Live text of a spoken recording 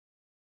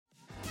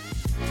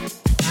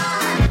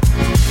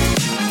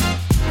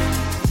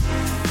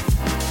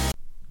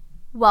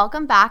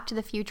Welcome back to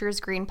the Future is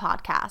Green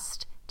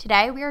podcast.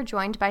 Today we are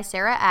joined by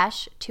Sarah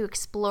Esch to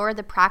explore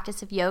the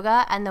practice of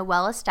yoga and the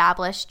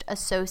well-established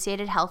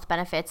associated health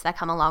benefits that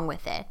come along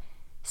with it.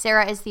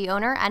 Sarah is the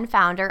owner and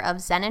founder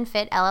of Zen and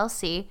Fit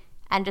LLC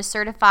and a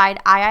certified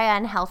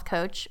IIN health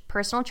coach,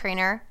 personal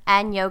trainer,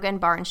 and yoga and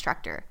bar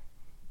instructor.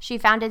 She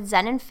founded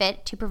Zen and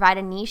Fit to provide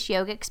a niche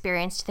yoga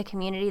experience to the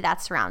community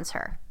that surrounds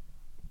her.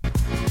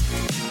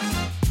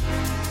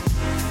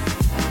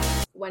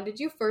 When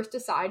did you first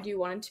decide you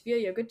wanted to be a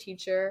yoga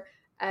teacher,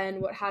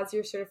 and what has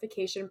your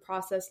certification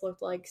process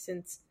looked like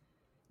since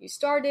you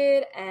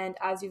started, and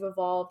as you've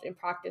evolved in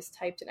practice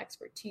types and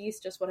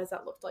expertise, just what has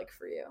that looked like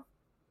for you?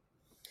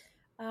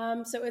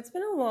 So it's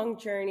been a long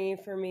journey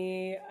for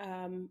me,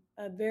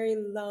 a very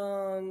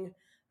long,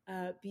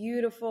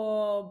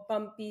 beautiful,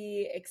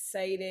 bumpy,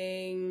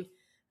 exciting,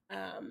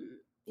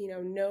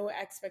 no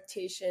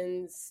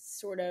expectations,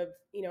 sort of,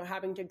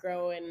 having to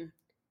grow and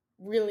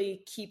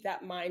really keep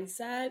that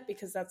mindset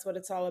because that's what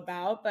it's all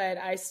about. But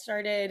I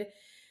started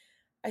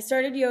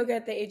yoga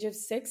at the age of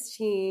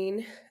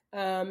 16.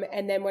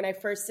 And then when I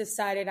first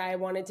decided I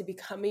wanted to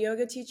become a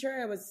yoga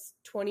teacher, I was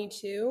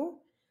 22.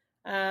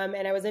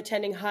 And I was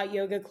attending hot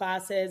yoga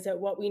classes at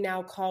what we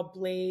now call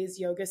Blaze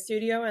Yoga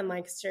Studio in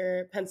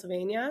Lancaster,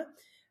 Pennsylvania.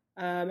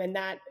 And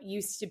that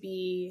used to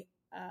be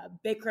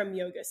Bikram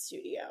Yoga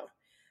Studio.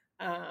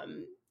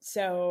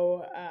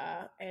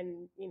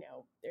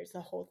 There's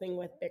the whole thing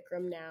with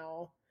Bikram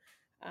now.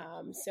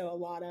 So a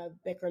lot of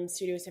Bikram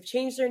studios have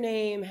changed their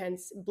name,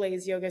 hence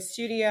Blaze Yoga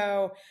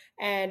Studio.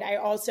 And I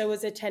also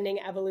was attending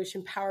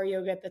Evolution Power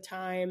Yoga at the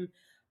time.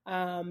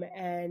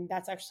 And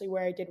that's actually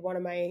where I did one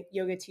of my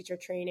yoga teacher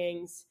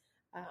trainings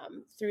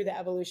through the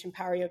Evolution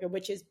Power Yoga,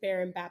 which is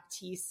Baron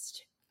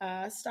Baptiste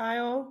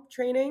style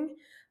training,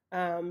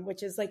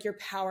 which is like your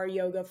power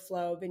yoga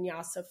flow,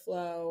 vinyasa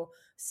flow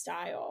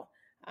style.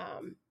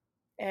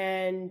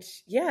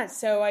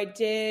 So I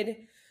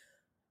did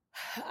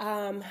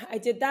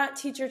that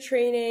teacher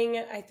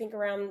training, I think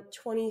around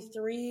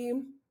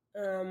 23.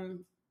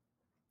 And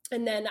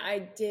then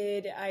I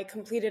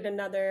completed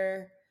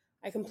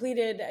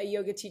a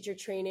yoga teacher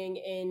training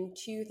in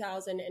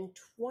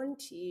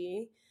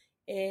 2020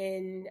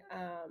 in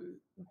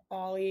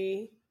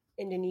Bali,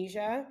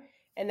 Indonesia.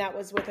 And that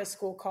was with a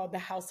school called the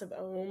House of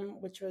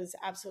Om, which was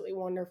absolutely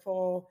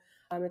wonderful.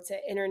 It's an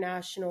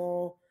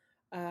international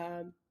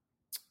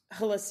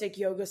holistic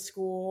yoga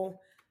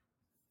school.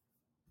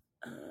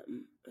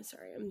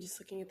 Sorry, I'm just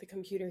looking at the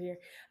computer here.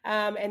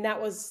 And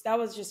that was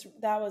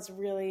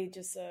really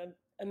just an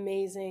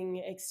amazing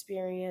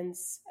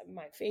experience,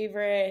 my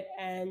favorite,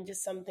 and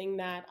just something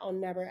that I'll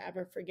never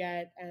ever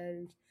forget.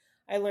 And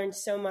I learned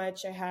so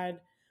much. I had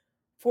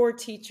 4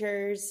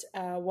 teachers.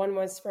 One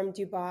was from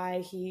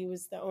Dubai. He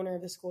was the owner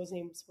of the school. His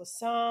name was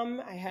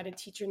Wassam. I had a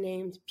teacher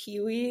named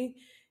Piwi.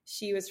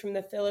 She was from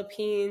the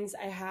Philippines.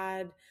 I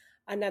had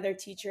another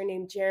teacher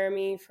named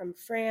Jeremy from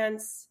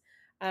France.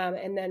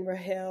 And then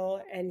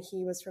Rahil, and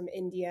he was from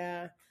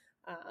India.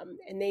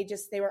 And they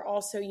were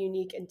all so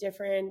unique and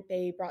different.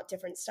 They brought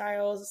different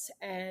styles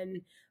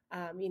and,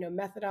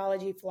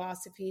 methodology,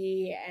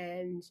 philosophy,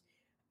 and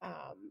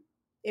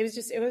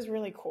it was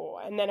really cool.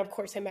 And then, of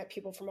course, I met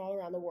people from all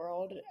around the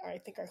world. I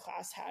think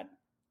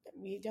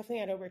we definitely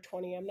had over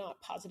 20. I'm not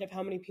positive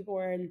how many people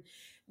were in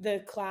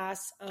the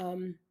class,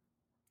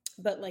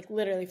 but like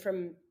literally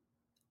from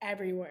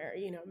everywhere,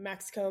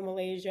 Mexico,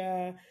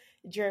 Malaysia,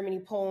 Germany,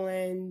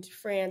 Poland,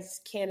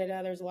 France, Canada.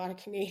 There's a lot of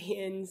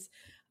Canadians,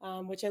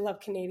 which I love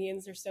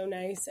Canadians. They're so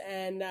nice.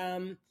 And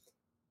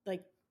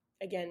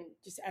again,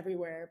 just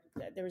everywhere.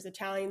 There was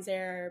Italians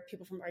there,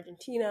 people from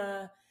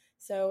Argentina.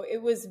 So it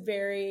was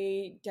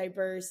very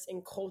diverse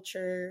and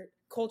cultured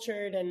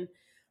and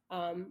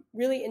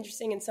really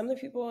interesting. And some of the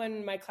people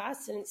in my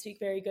class didn't speak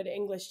very good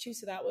English too.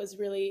 So that was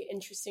really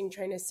interesting,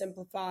 trying to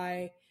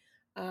simplify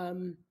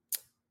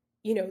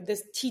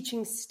this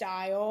teaching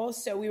style.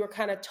 So we were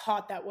kind of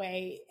taught that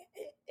way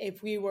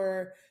if we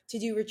were to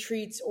do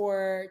retreats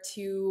or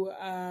to,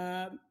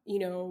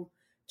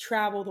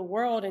 travel the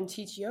world and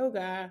teach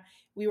yoga.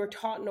 We were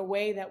taught in a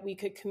way that we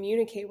could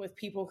communicate with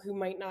people who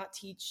might not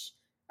teach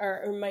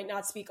or might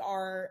not speak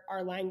our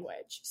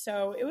language.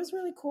 So it was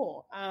really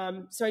cool.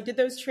 So I did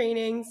those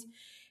trainings.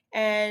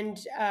 And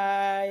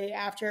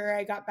after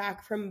I got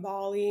back from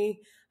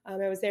Bali,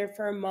 I was there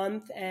for a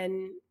month,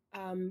 and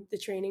the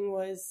training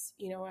was,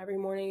 every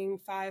morning,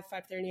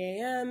 5:30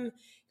 a.m.,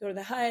 go to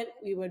the hut.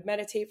 We would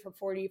meditate for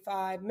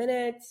 45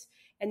 minutes,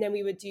 and then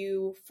we would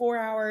do 4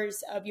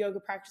 hours of yoga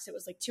practice. It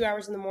was like 2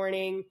 hours in the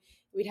morning.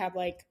 We'd have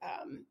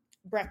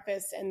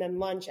breakfast and then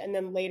lunch. And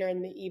then later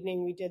in the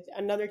evening, we did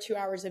another 2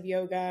 hours of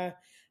yoga.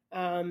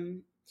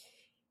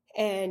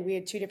 And we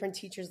had 2 different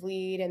teachers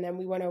lead, and then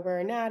we went over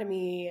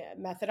anatomy,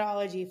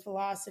 methodology,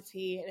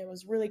 philosophy, and it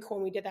was really cool.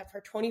 And we did that for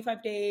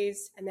 25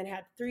 days and then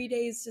had 3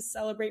 days to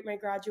celebrate my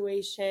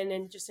graduation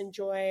and just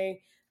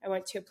enjoy. I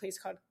went to a place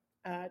called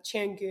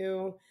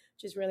Canggu,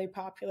 which is really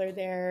popular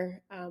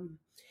there.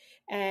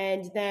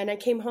 And then I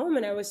came home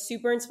and I was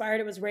super inspired.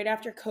 It was right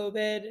after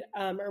COVID,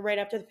 or right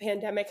after the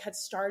pandemic had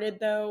started,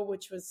 though,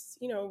 which was,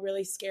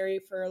 really scary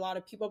for a lot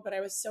of people. But I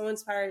was so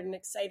inspired and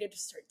excited to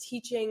start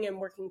teaching and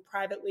working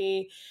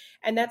privately.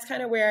 And that's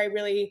kind of where I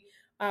really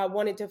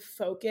wanted to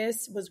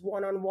focus, was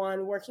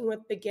one-on-one, working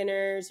with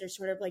beginners or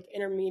sort of like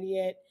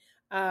intermediate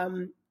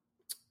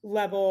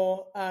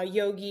level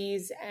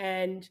yogis.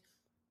 And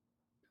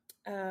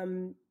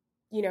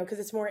because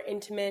it's more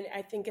intimate.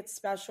 I think it's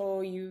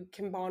special. You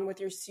can bond with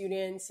your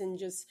students and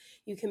just,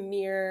 you can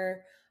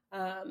mirror,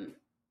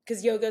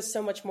 because yoga is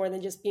so much more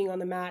than just being on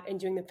the mat and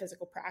doing the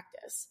physical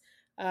practice.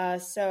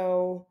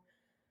 So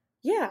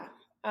yeah,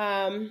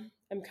 I'm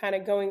kind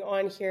of going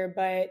on here,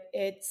 but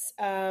it's,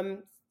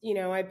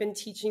 I've been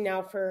teaching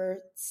now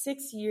for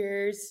 6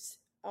 years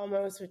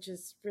almost, which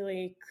is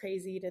really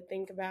crazy to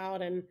think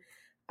about. And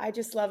I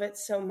just love it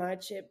so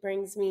much. It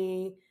brings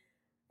me,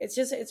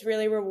 it's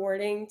really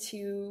rewarding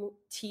to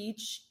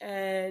teach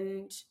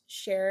and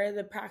share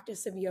the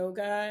practice of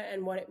yoga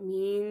and what it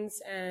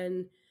means.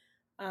 And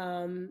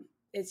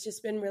it's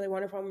just been really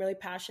wonderful. I'm really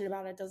passionate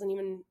about it.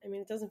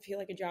 It doesn't feel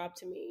like a job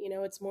to me.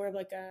 It's more of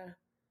like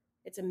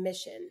it's a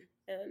mission.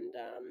 And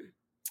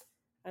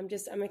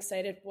I'm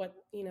excited what,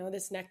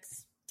 this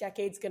next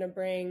decade's going to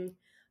bring.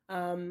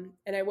 And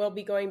I will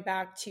be going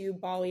back to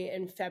Bali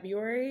in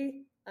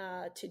February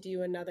to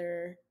do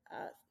another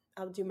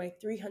I'll do my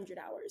 300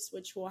 hours,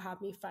 which will have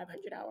me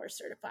 500 hours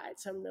certified.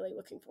 So I'm really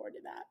looking forward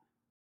to that.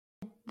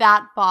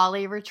 That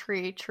Bali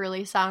retreat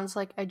truly sounds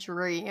like a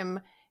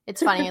dream.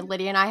 It's funny,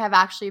 Lydia and I have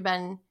actually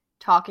been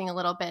talking a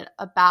little bit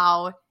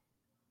about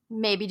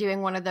maybe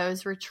doing one of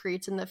those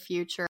retreats in the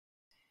future.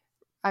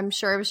 I'm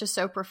sure it was just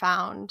so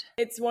profound.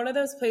 It's one of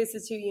those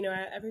places too,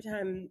 every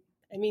time,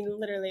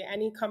 literally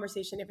any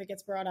conversation, if it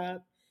gets brought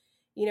up,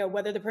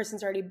 whether the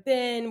person's already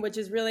been, which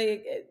is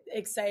really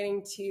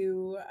exciting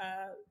to,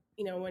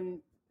 when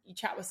you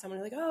chat with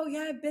someone, like, oh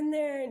yeah, I've been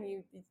there, and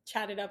you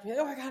chat it up, and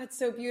you're like, oh my God, it's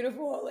so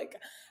beautiful. Like,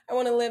 I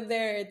want to live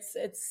there. It's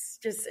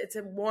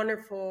a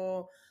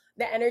wonderful,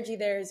 the energy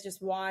there is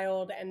just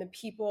wild. And the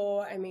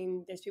people,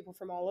 there's people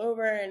from all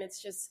over, and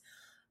it's just,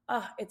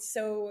 it's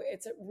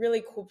a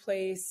really cool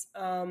place.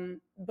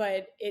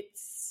 But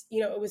it's,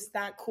 it was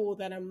that cool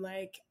that I'm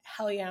like,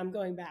 hell yeah, I'm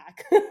going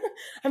back.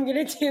 I'm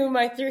going to do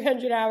my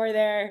 300 hour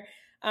there.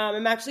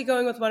 I'm actually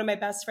going with one of my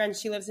best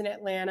friends. She lives in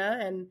Atlanta,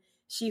 and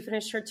she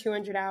finished her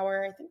 200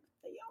 hour, I think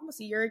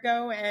almost a year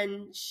ago,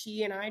 and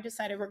she and I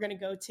decided we're going to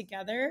go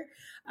together.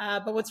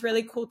 But what's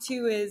really cool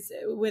too is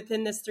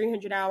within this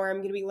 300 hour, I'm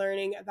going to be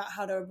learning about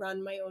how to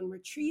run my own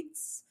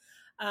retreats.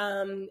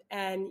 And,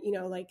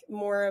 like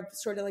more of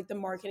sort of like the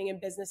marketing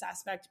and business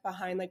aspect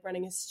behind like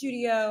running a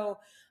studio.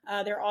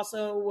 There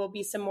also will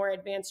be some more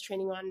advanced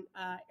training on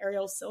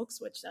aerial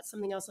silks, which that's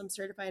something else I'm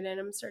certified in.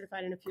 I'm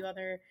certified in a few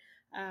other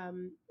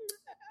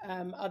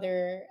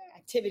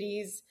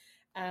activities.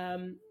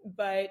 I'm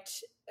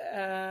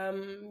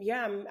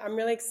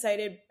really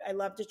excited. I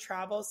love to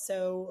travel.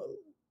 So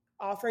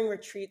offering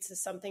retreats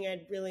is something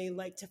I'd really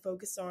like to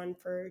focus on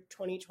for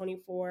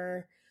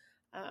 2024,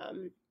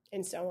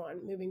 and so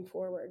on moving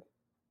forward.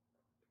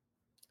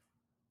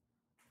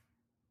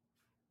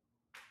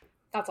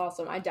 That's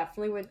awesome. I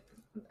definitely would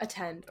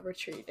attend a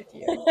retreat if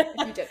you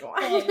did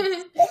one.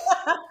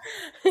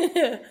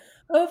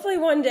 Hopefully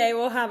one day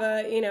we'll have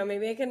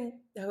maybe I can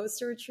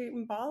host a retreat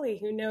in Bali,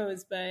 who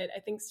knows? But I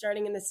think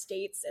starting in the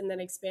States and then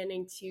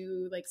expanding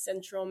to like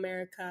Central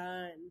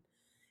America and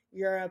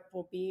Europe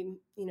will be,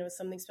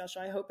 something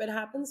special. I hope it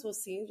happens. We'll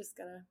see. Just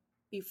gotta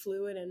be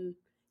fluid and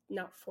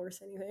not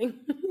force anything.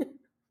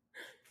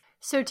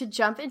 So to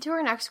jump into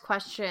our next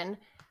question,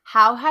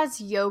 how has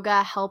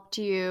yoga helped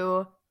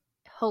you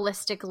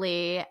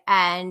holistically,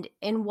 and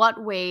in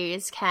what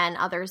ways can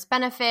others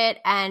benefit,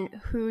 and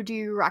who do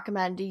you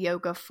recommend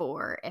yoga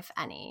for, if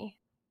any?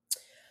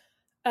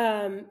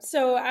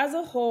 So as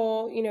a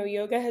whole,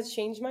 yoga has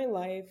changed my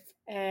life,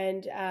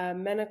 and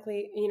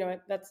medically,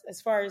 that's as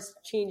far as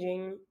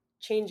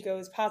change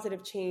goes,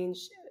 positive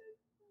change,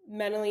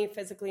 mentally,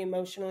 physically,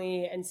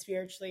 emotionally, and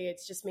spiritually.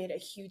 It's just made a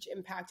huge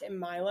impact in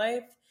my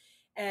life.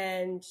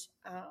 And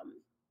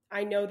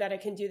I know that I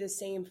can do the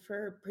same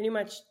for pretty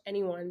much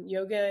anyone.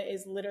 Yoga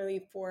is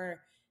literally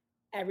for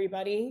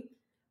everybody,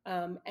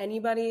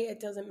 anybody. It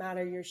doesn't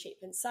matter your shape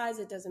and size.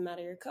 It doesn't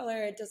matter your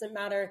color. It doesn't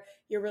matter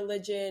your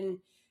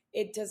religion.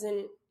 It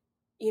doesn't,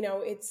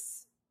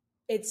 it's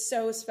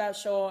so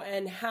special.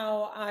 And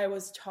how I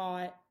was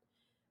taught,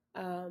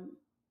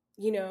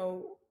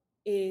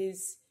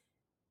 is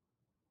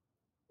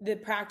the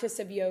practice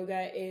of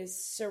yoga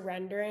is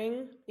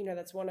surrendering.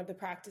 That's one of the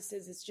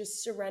practices. It's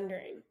just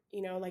surrendering,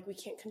 like we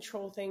can't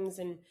control things,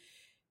 and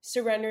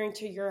surrendering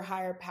to your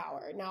higher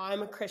power. Now,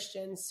 I'm a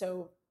Christian,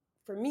 so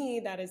for me,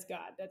 that is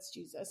God, that's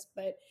Jesus.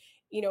 But,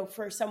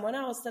 for someone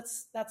else,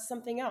 that's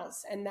something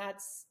else. And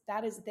that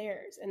is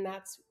theirs. And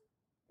that's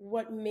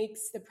what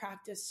makes the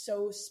practice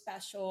so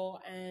special.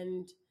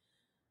 And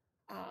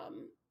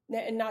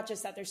not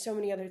just that, there's so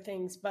many other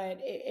things, but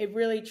it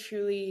really,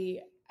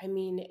 truly,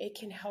 it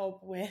can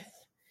help with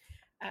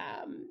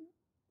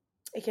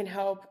It can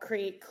help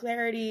create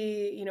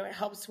clarity. It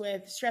helps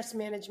with stress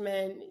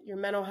management, your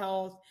mental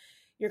health.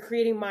 You're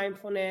creating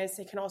mindfulness.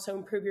 It can also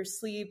improve your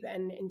sleep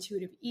and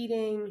intuitive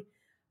eating,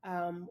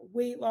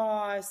 weight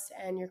loss,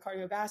 and your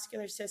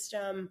cardiovascular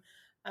system.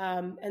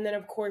 And then,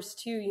 of course,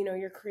 too,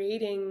 you're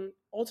creating,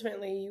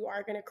 ultimately, you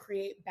are going to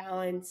create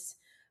balance,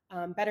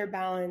 better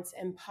balance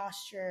and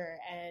posture,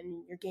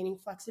 and you're gaining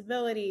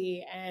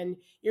flexibility, and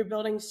you're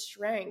building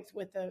strength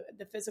with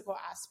the physical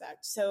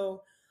aspect.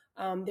 So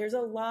there's a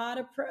lot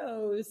of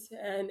pros.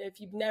 And if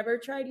you've never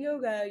tried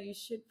yoga, you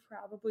should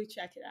probably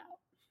check it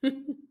out.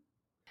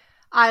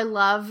 I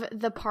love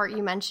the part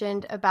you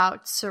mentioned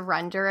about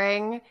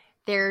surrendering.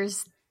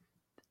 There's,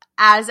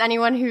 as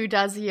anyone who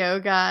does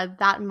yoga,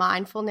 that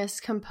mindfulness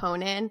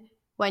component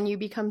when you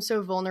become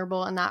so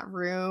vulnerable in that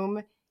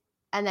room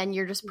and then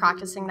you're just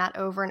practicing that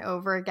over and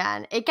over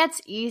again. It gets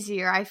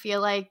easier. I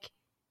feel like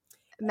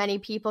many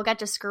people get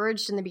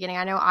discouraged in the beginning.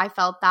 I know I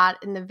felt that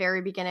in the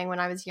very beginning when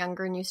I was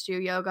younger and used to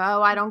do yoga.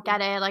 Oh, I don't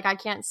get it. Like, I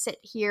can't sit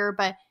here,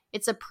 but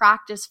it's a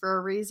practice for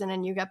a reason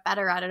and you get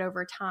better at it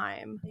over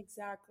time.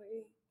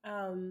 Exactly.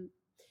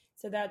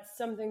 So that's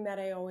something that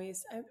I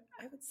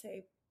would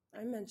say,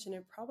 I mention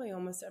it probably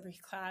almost every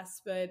class,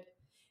 but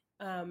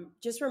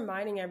just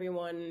reminding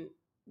everyone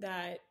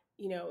that,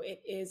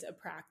 it is a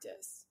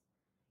practice.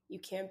 You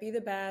can't be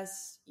the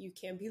best. You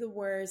can't be the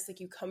worst. Like,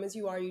 you come as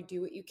you are, you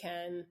do what you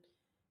can.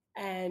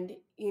 And,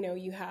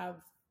 you have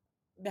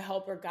the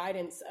help or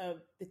guidance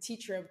of the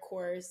teacher, of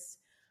course.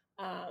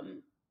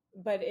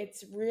 But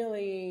it's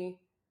really,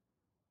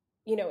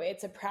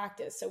 it's a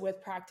practice. So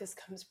with practice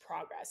comes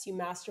progress. You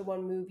master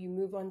one move, you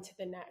move on to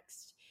the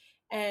next.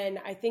 And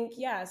I think,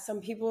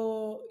 some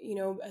people,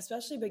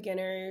 especially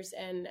beginners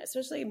and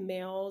especially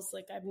males,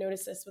 like I've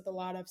noticed this with a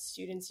lot of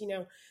students,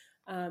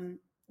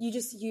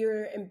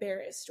 you're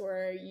embarrassed,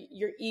 or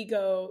your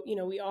ego,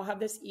 we all have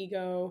this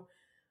ego,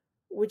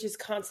 which is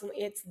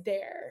constantly, it's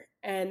there.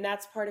 And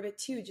that's part of it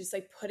too. Just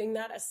like putting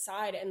that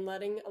aside and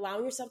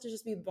allowing yourself to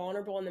just be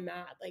vulnerable on the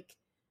mat. Like,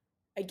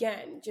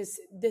 again, just,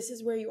 this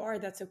is where you are.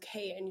 That's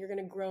okay. And you're going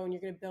to grow and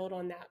you're going to build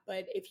on that.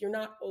 But if you're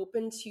not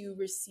open to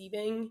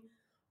receiving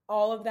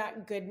all of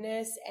that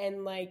goodness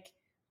and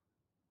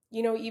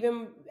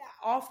even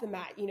off the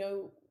mat,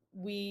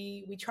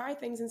 we try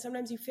things and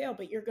sometimes you fail,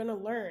 but you're going to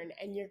learn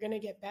and you're going to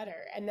get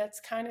better. And that's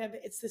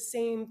it's the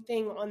same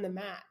thing on the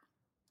mat.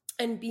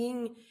 And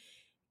being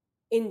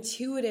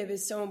intuitive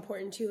is so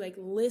important too, like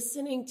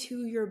listening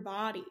to your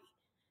body,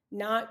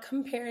 not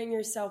comparing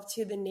yourself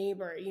to the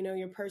neighbor,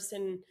 your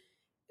person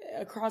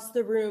across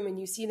the room, and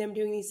you see them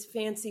doing these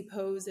fancy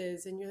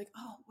poses and you're like,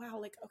 oh wow,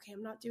 like, okay,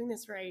 I'm not doing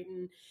this right.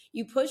 And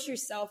you push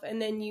yourself and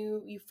then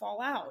you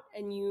fall out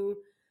and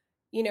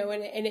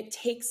and it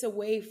takes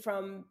away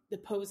from the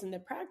pose and the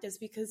practice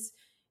because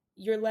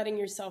you're letting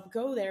yourself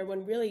go there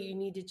when really you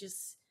need to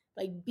just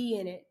like be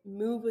in it,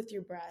 move with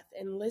your breath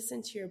and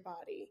listen to your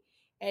body.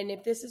 And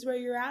if this is where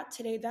you're at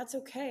today, that's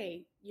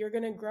okay. You're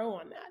going to grow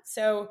on that.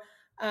 So,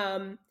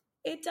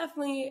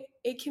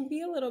 it can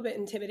be a little bit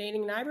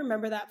intimidating. And I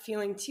remember that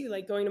feeling too,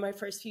 like going to my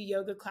first few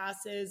yoga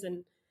classes.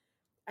 And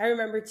I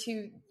remember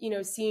too,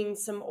 seeing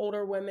some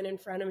older women in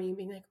front of me and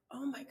being like,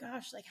 oh my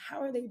gosh, like,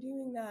 how are they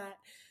doing that?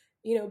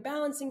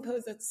 Balancing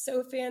pose that's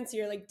so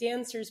fancy, or like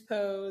dancer's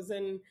pose,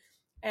 and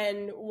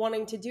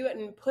wanting to do it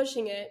and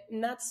pushing it.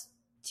 And that's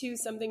too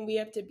something we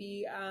have to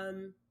be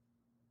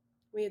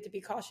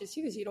cautious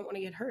too, because you don't want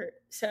to get hurt.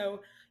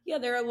 So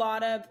there are a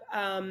lot of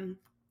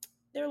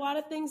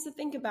things to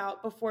think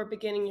about before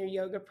beginning your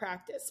yoga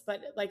practice.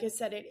 But like I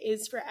said, it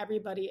is for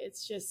everybody.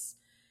 It's just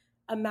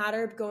a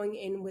matter of going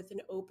in with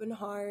an open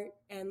heart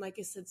and, like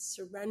I said,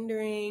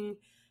 surrendering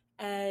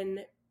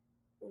and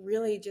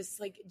really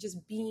just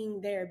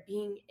being there,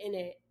 being in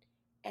it.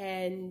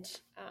 And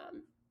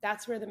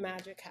that's where the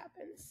magic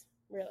happens,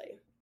 really.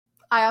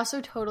 I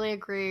also totally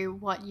agree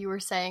what you were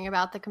saying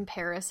about the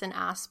comparison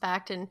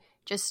aspect and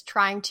just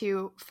trying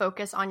to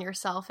focus on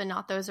yourself and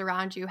not those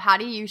around you. How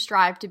do you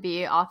strive to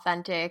be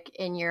authentic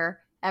in your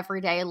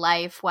everyday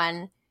life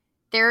when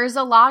there's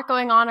a lot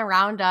going on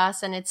around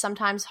us and it's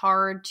sometimes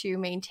hard to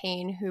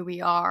maintain who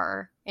we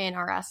are in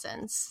our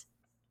essence?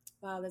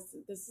 Wow,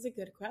 this is a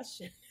good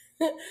question.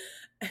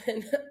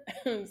 And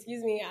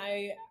excuse me,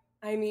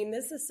 I mean,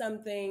 this is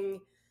something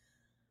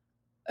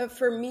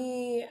for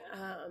me,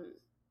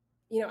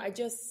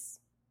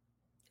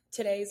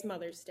 today's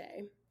Mother's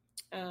Day.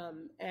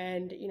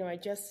 And,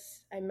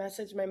 I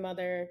messaged my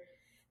mother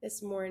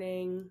this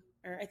morning,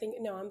 or I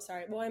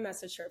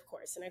messaged her, of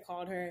course, and I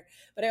called her,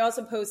 but I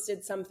also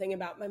posted something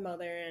about my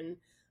mother. And,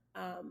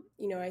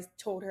 I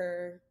told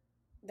her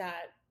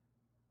that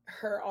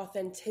her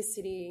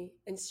authenticity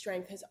and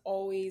strength has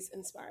always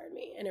inspired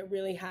me, and it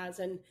really has.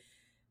 And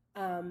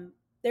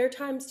there are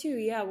times too,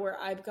 where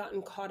I've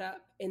gotten caught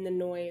up in the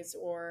noise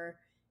or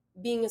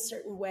being a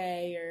certain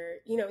way, or,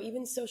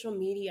 even social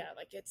media.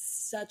 Like, it's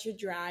such a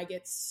drag.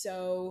 It's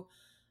so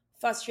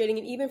frustrating.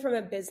 And even from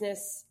a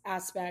business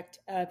aspect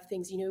of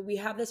things, we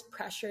have this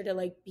pressure to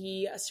like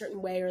be a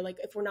certain way, or like,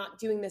 if we're not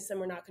doing this, then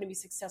we're not going to be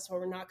successful.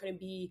 We're not going to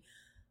be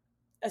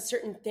a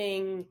certain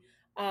thing.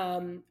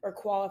 or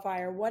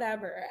qualify or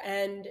whatever.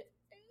 And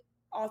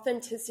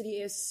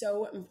authenticity is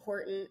so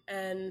important.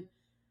 And,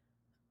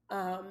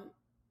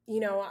 you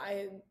know,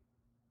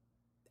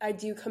 I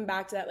do come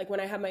back to that, like when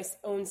I have my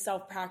own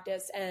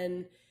self-practice,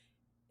 and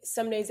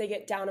some days I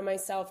get down on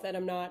myself that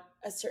I'm not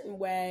a certain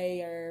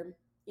way, or,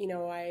 you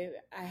know, I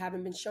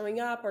haven't been showing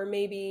up, or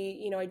maybe,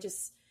 you know, I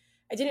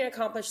didn't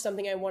accomplish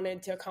something I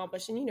wanted to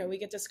accomplish. And, you know, we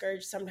get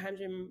discouraged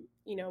sometimes, and,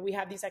 you know, we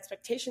have these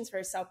expectations for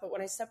ourselves. But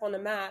when I step on the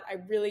mat, I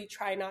really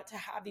try not to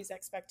have these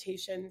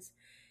expectations.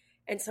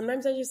 And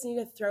sometimes I just need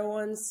to throw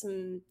on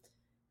some,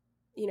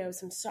 you know,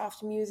 some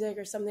soft music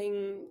or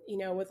something, you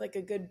know, with like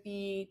a good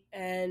beat,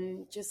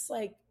 and just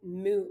like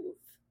move.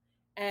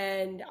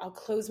 And I'll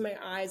close my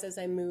eyes as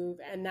I move.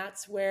 And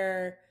that's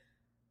where,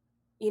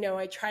 you know,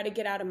 I try to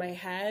get out of my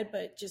head,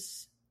 but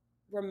just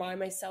remind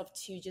myself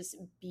to just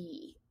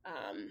be,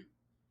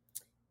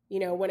 you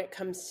know, when it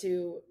comes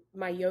to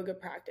my yoga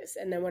practice.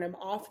 And then when I'm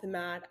off the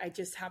mat, I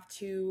just have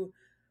to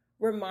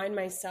remind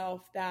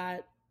myself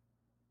that,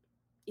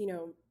 you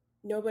know,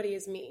 nobody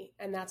is me,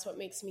 and that's what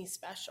makes me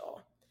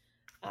special.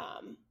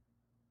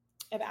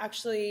 I've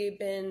actually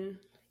been,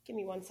 give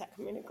me one sec,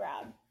 I'm going to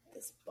grab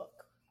this book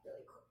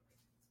really quick.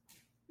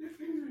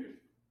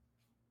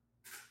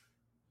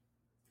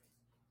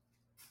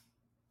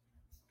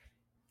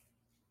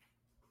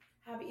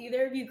 Have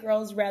either of you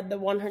girls read the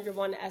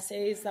 101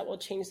 Essays That Will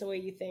Change the Way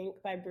You Think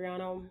by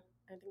Brianna,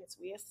 I think it's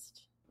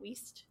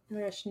Wiest? Oh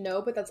my gosh,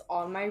 no, but that's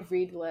on my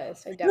read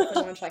list. I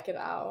definitely want to check it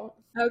out.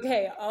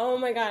 Okay, oh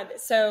my God.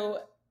 So,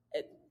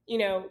 you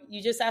know,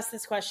 you just asked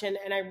this question,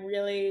 and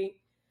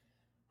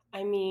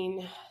I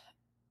mean,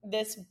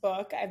 this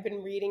book, I've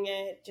been reading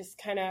it just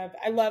kind of,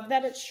 I love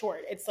that it's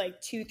short. It's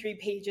like 2-3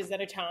 pages at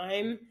a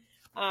time.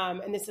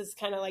 And this has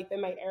kind of like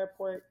been my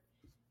airport,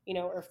 you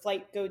know, or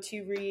flight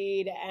go-to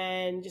read,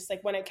 and just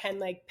like when I can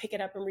like pick it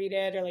up and read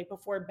it, or like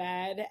before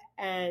bed,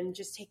 and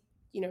just take,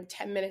 you know,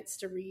 10 minutes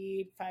to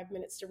read, 5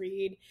 minutes to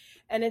read.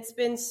 And it's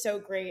been so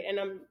great. And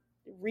I'm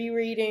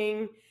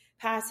rereading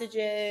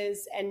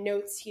passages and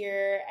notes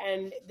here.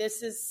 And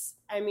this is,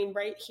 I mean,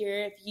 right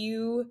here, if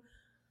you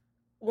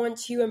want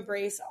to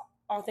embrace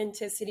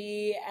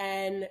authenticity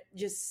and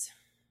just,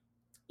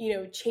 you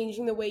know,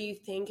 changing the way you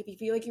think, if you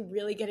feel like you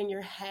really get in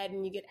your head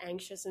and you get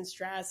anxious and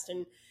stressed,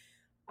 and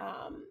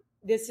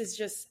this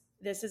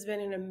has been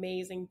an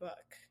amazing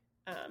book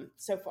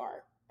so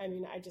far. I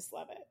mean, I just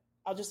love it.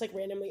 I'll just like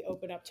randomly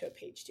open up to a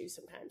page too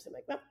sometimes. I'm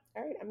like, well,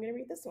 all right, I'm going to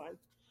read this one.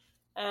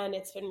 And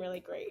it's been really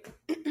great.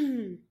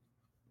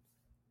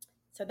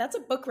 So that's a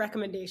book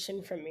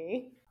recommendation from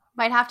me.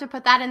 Might have to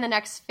put that in the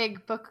next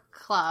Fig Book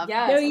Club.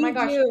 Yes, No, oh my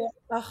gosh. do.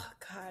 Oh,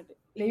 God.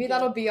 Maybe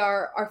that'll be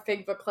our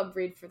Fig Book Club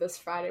read for this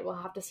Friday. We'll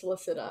have to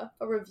solicit a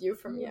review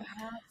from you. You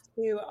have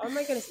to. Oh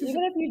my goodness.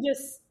 Even if you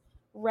just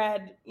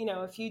read, you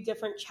know, a few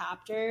different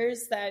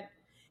chapters that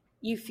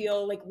you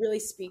feel like really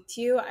speak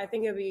to you, I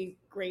think it'd be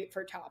great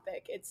for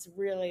topic. It's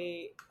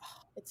really,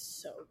 it's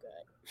so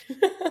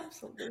good.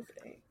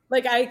 Absolutely.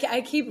 Like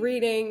I keep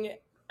reading,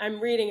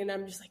 I'm reading, and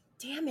I'm just like,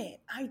 damn it,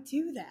 I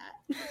do that.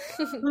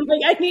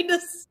 Like I need to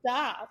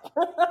stop.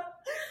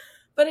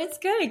 But it's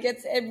good.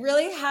 It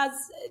really has,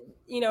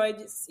 you know,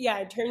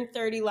 I turned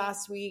 30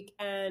 last week,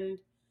 and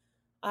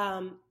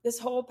this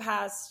whole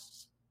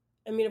past,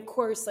 I mean, of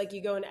course, like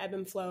you go in ebb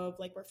and flow of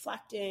like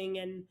reflecting,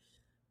 and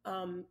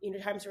you know,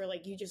 times where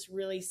like you just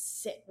really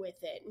sit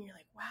with it, and you're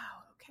like,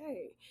 wow,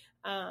 okay.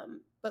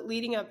 But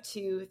leading up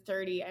to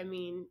 30, I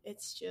mean,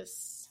 it's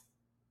just,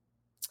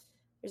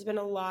 there's been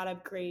a lot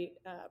of great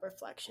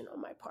reflection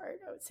on my part,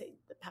 I would say,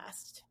 the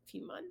past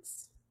few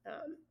months.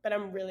 But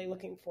I'm really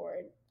looking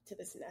forward to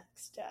this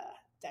next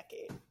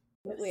decade.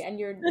 Absolutely. And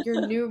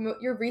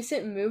your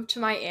recent move to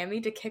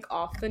Miami to kick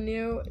off the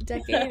new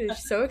decade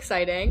is so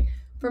exciting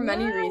for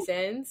many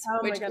reasons,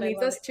 which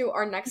leads us to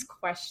our next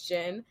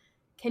question.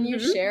 Can you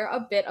share a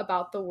bit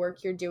about the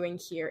work you're doing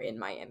here in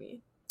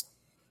Miami?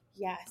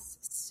 Yes.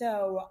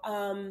 So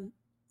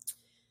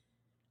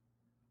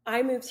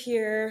I moved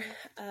here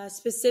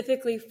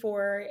specifically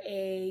for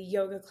a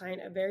yoga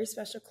client, a very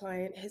special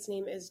client. His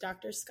name is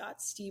Dr. Scott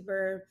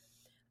Stieber,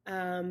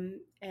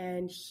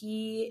 and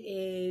he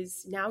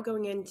is now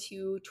going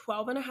into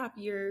 12 and a half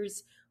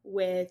years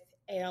with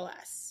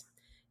ALS.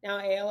 Now,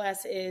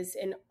 ALS is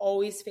an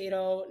always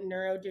fatal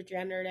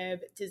neurodegenerative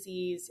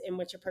disease in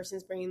which a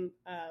person's brain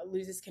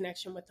loses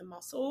connection with the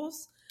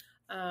muscles,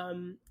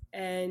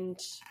 and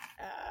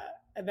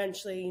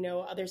eventually, you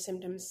know, other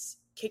symptoms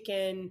kick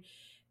in,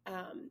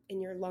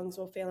 and your lungs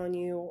will fail on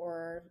you,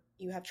 or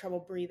you have trouble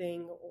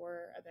breathing,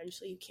 or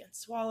eventually you can't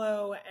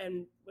swallow,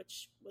 and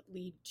which would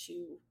lead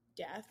to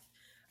death.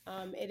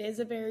 It is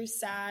a very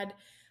sad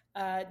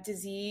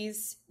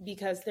disease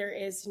because there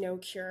is no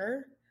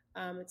cure.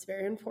 It's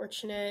very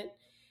unfortunate.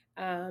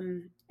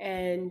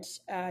 And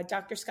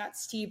Dr. Scott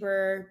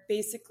Stieber,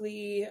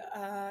 basically,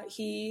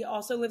 he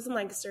also lives in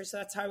Lancaster, so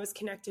that's how I was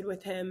connected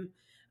with him.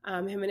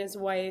 Him and his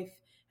wife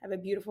have a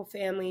beautiful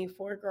family,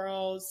 4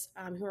 girls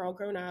who are all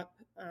grown up,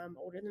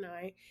 older than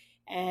I.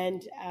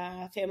 and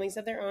families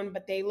of their own,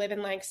 but they live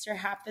in Lancaster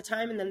half the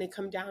time, and then they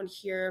come down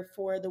here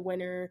for the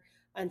winter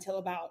until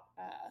about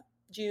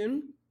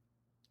June.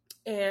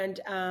 And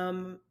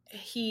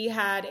he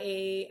had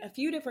a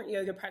few different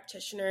yoga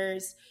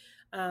practitioners.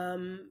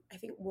 I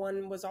think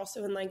one was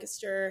also in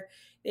Lancaster.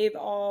 They've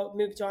all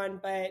moved on,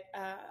 but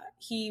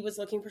he was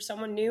looking for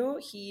someone new.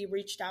 He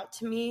reached out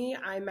to me.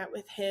 I met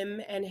with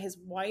him and his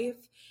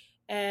wife,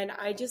 and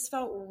I just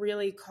felt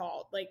really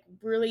called, like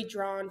really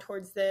drawn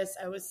towards this.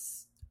 I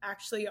was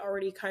actually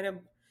already I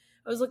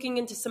was looking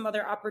into some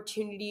other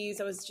opportunities.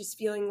 I was just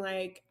feeling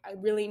like I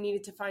really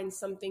needed to find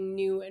something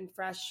new and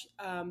fresh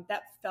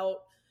that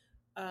felt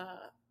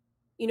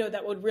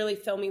that would really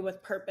fill me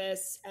with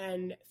purpose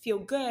and feel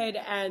good.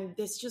 And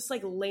this just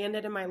like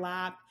landed in my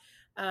lap.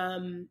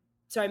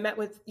 So I met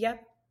with,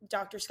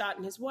 Dr. Scott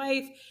and his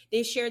wife.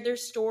 They shared their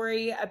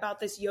story about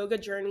this yoga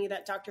journey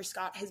that Dr.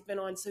 Scott has been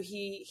on. So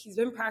he's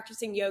been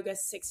practicing yoga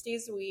 6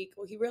 days a week.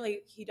 Well,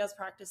 he does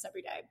practice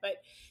every day, but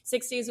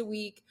 6 days a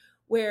week,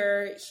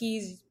 where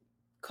he's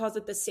calls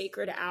it the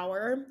sacred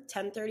hour,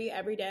 10:30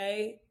 every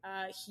day.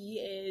 He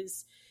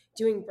is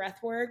doing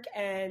breath work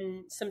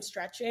and some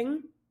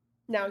stretching.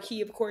 Now, he,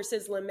 of course,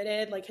 is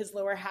limited, like his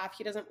lower half.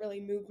 He doesn't really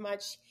move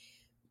much.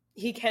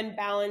 He can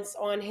balance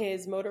on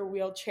his motor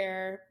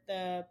wheelchair.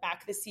 The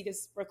back of the seat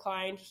is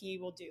reclined. He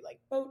will do like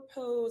boat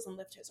pose and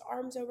lift his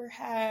arms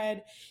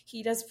overhead.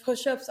 He does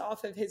push-ups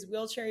off of his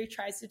wheelchair. He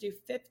tries to do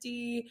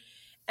 50.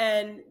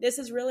 And this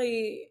is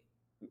really,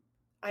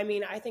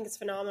 I think it's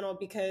phenomenal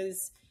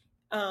because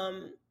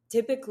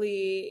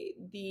typically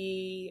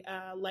the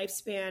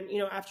lifespan,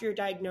 after you're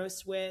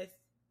diagnosed with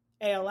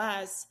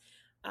ALS,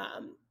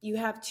 you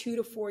have 2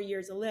 to 4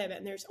 years to live,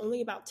 and there's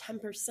only about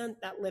 10%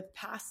 that live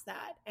past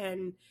that.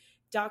 And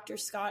Dr.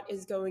 Scott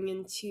is going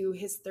into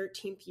his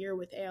 13th year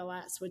with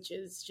ALS, which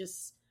is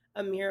just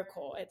a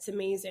miracle. It's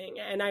amazing.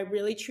 And I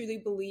really truly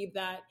believe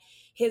that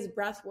his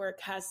breath work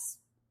has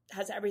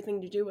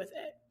everything to do with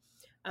it.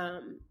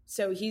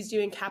 So he's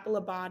doing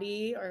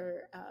Kapalabhati,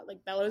 or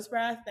like bellows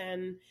breath.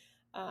 And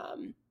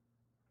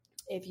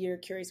if you're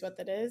curious what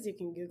that is, you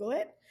can Google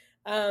it.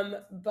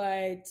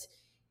 But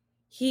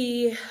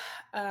he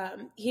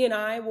and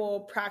I will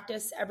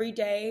practice every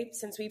day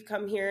since we've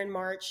come here in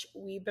March.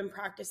 We've been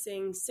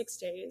practicing 6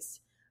 days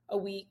a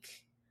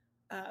week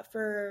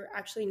for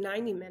actually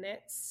 90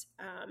 minutes.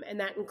 And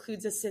that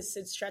includes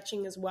assisted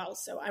stretching as well.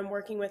 So I'm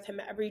working with him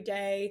every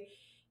day.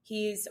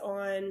 He's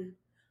on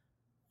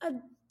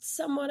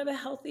somewhat of a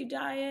healthy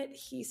diet.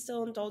 He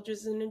still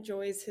indulges and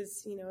enjoys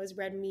his, his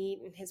red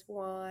meat and his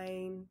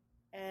wine.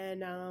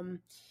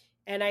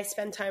 And I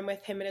spend time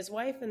with him and his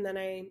wife. And then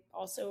I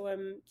also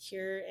am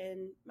here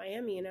in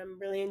Miami, and I'm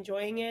really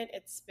enjoying it.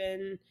 It's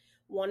been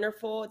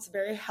wonderful. It's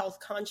very health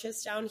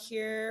conscious down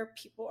here.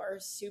 People are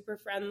super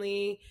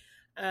friendly.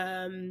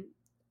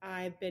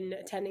 I've been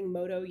attending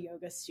Moto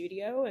Yoga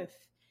Studio. If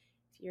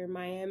you're in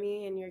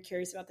Miami and you're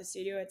curious about the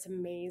studio, it's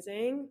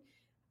amazing.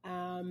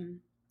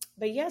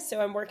 But yeah,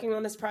 so I'm working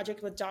on this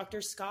project with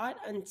Dr. Scott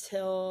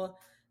until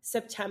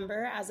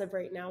September. As of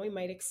right now, we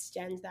might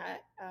extend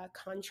that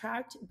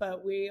contract,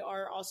 but we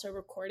are also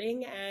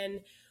recording,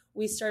 and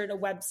we started a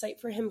website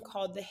for him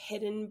called The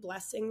Hidden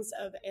Blessings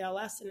of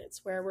ALS, and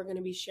it's where we're going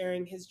to be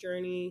sharing his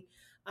journey,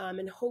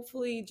 and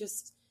hopefully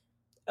just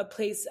a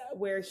place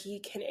where he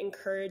can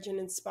encourage and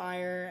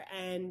inspire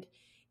and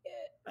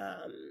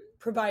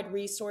provide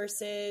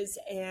resources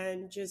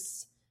and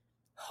just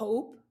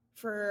hope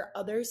for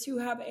others who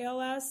have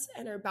ALS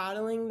and are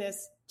battling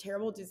this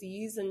terrible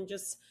disease, and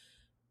just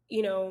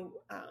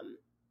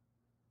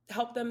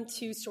help them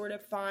to sort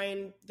of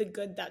find the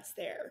good that's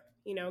there,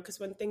 because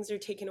when things are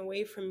taken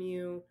away from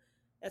you,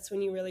 that's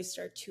when you really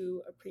start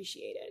to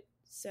appreciate it.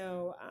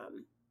 So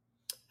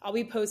I'll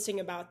be posting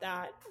about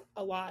that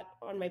a lot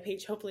on my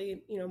page,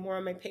 hopefully, more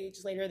on my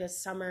page later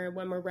this summer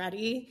when we're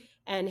ready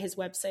and his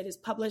website is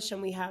published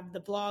and we have the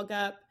blog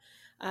up.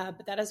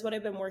 But that is what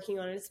I've been working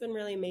on, and it's been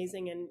really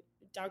amazing. And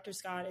Dr.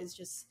 Scott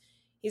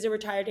he's a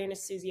retired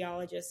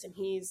anesthesiologist, and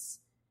he's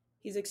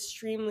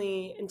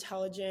extremely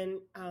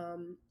intelligent.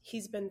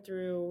 He's been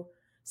through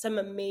some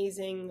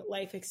amazing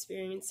life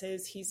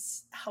experiences.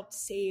 He's helped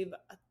save,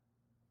 a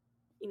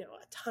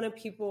ton of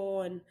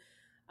people, and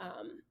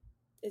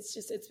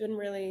it's been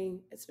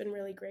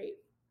really great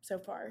so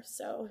far.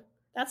 So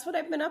that's what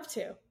I've been up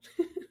to.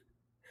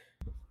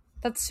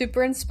 That's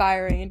super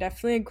inspiring and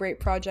definitely a great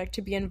project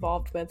to be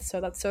involved with.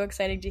 So that's so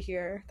exciting to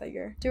hear that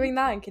you're doing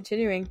that and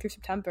continuing through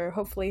September,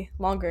 hopefully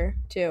longer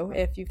too,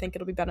 if you think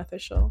it'll be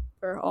beneficial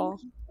for all.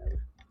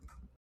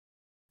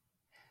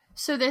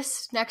 So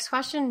this next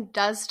question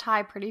does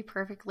tie pretty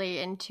perfectly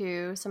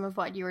into some of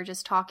what you were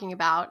just talking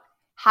about.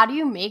 How do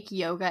you make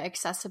yoga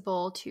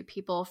accessible to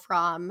people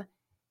from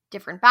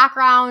different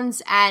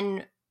backgrounds?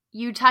 And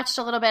you touched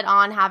a little bit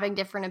on having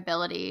different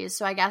abilities.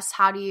 So I guess,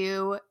 how do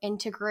you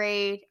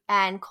integrate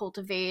and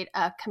cultivate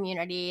a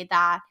community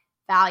that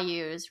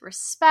values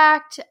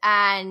respect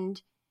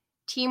and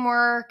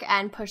teamwork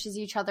and pushes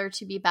each other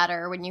to be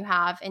better when you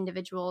have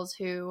individuals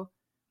who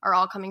are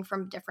all coming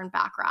from different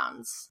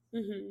backgrounds?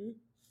 Mm-hmm.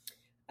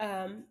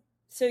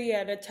 So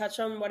yeah, to touch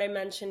on what I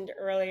mentioned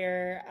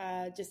earlier,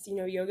 just,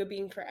 yoga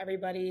being for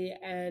everybody.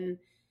 And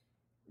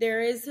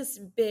there is this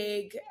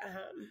big,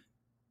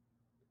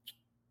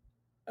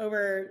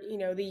 over,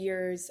 the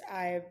years,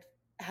 I've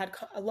had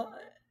a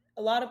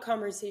lot of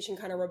conversation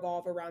kind of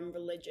revolve around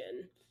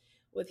religion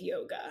with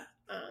yoga.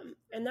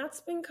 And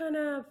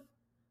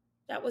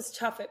that was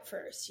tough at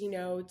first,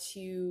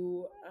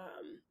 to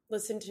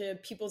listen to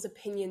people's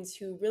opinions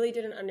who really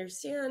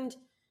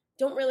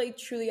don't really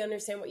truly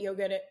understand what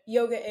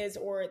yoga is,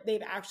 or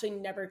they've actually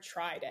never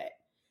tried it.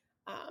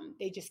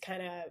 They just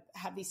kind of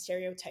have these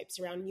stereotypes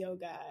around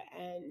yoga,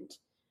 and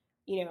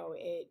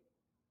it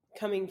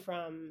coming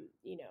from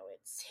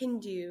it's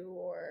Hindu,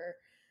 or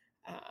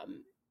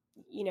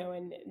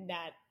and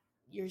that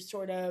you're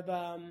sort of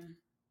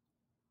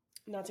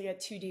not to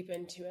get too deep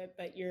into it,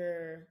 but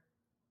you're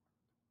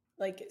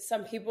like,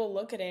 some people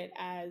look at it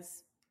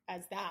as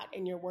that,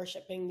 and you're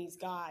worshiping these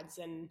gods,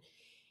 and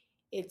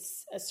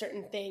it's a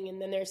certain thing. And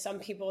then there's some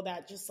people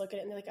that just look at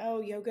it and they're like, oh,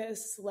 yoga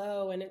is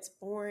slow and it's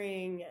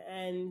boring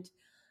and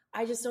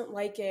I just don't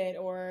like it.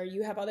 Or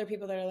you have other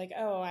people that are like,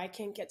 oh, I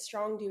can't get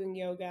strong doing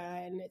yoga,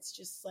 and it's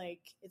just like,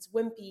 it's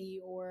wimpy,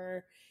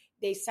 or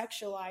they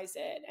sexualize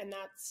it. And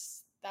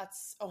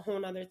that's a whole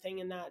nother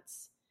thing. And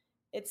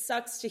it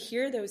sucks to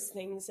hear those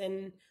things.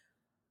 And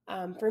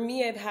for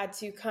me, I've had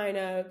to kind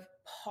of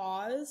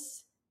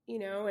pause,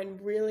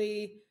 and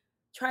really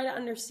try to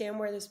understand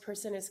where this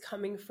person is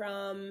coming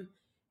from,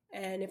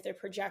 and if they're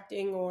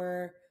projecting,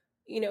 or,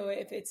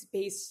 if it's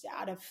based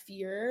out of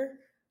fear,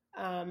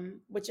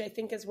 which I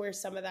think is where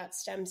some of that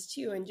stems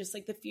to. And just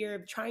like the fear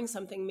of trying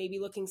something, maybe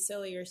looking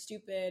silly or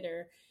stupid,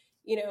 or,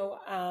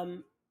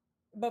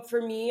 but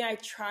for me, I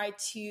try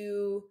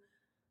to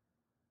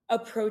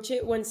approach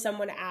it when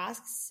someone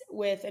asks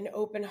with an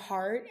open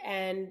heart,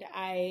 and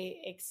I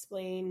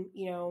explain,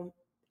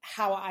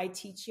 how I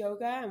teach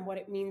yoga and what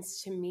it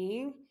means to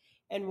me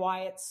and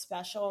why it's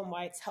special and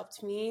why it's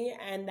helped me,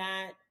 and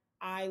that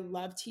I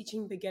love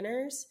teaching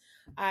beginners.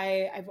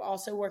 I've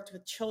also worked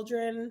with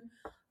children.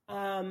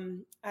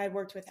 I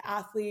worked with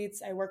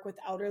athletes. I work with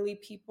elderly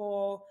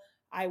people.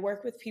 I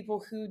work with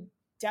people who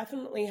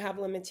definitely have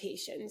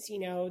limitations.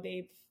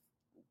 They've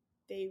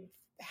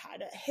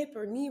had a hip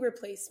or knee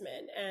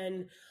replacement.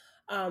 And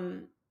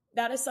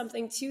that is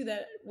something too,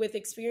 that with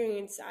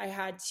experience, I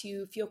had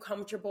to feel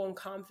comfortable and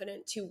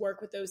confident to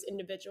work with those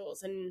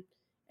individuals. And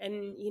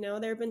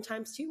there have been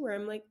times too where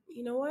I'm like,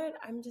 you know what,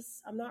 I'm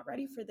not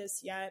ready for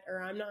this yet,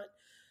 or I'm not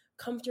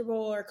comfortable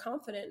or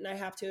confident, and I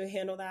have to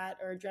handle that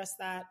or address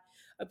that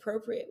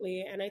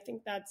appropriately. And I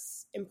think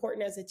that's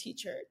important as a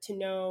teacher to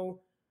know,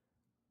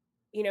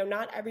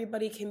 not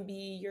everybody can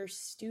be your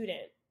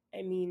student.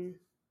 I mean,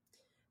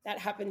 that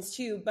happens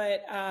too.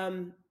 But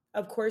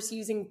of course,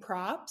 using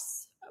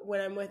props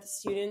when I'm with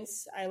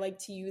students, I like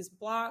to use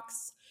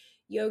blocks,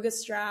 yoga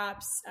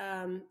straps,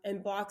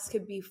 and blocks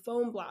could be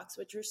foam blocks,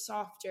 which are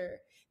softer.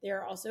 There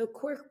are also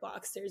cork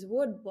blocks. There's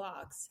wood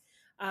blocks.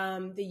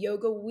 The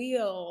yoga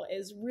wheel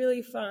is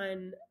really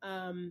fun.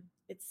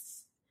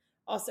 It's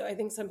also, I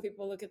think some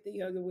people look at the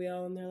yoga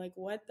wheel and they're like,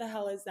 what the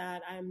hell is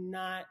that? I'm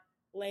not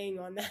laying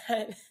on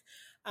that.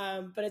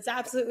 But it's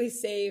absolutely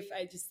safe.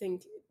 I just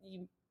think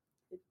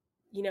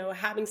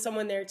having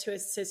someone there to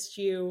assist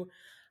you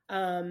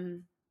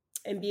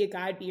and be a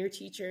guide, be your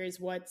teacher, is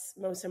what's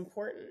most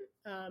important.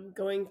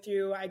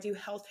 I do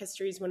health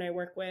histories when I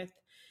work with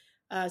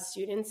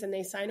students, and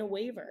they sign a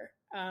waiver.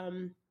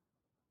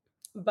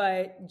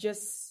 But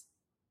just,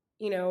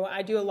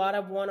 I do a lot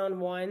of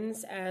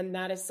one-on-ones, and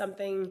that is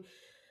something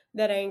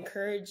that I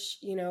encourage,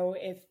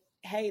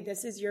 hey,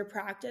 this is your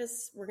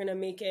practice, we're going to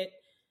make it,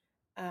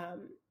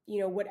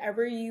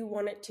 whatever you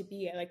want it to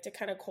be. I like to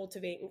kind of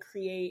cultivate and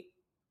create,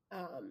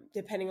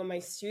 depending on my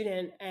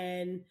student,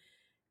 and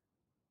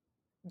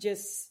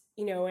just,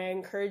 I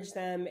encourage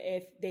them,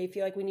 if they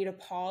feel like we need a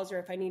pause, or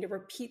if I need to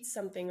repeat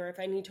something, or if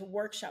I need to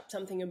workshop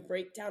something and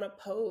break down a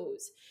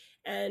pose.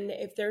 And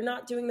if they're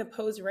not doing the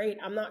pose right,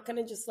 I'm not going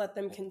to just let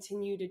them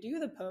continue to do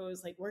the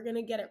pose. Like, we're going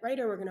to get it right,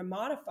 or we're going to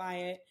modify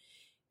it,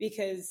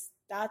 because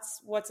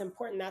that's what's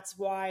important. That's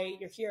why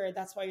you're here.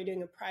 That's why you're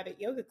doing a private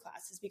yoga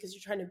class, is because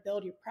you're trying to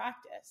build your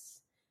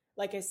practice.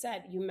 Like I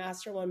said, you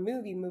master one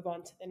move, you move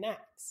on to the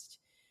next.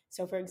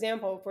 So for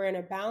example, if we're in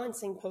a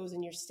balancing pose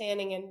and you're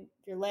standing and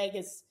your leg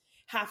is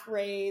half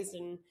raised,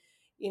 and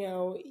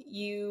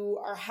you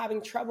are having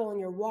trouble and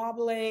you're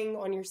wobbling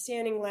on your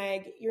standing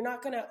leg, you're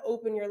not going to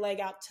open your leg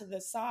out to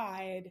the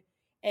side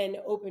and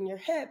open your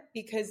hip,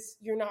 because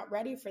you're not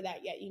ready for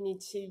that yet. You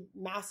need to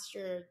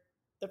master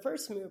the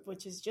first move,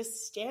 which is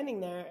just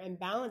standing there and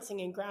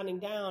balancing and grounding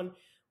down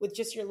with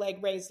just your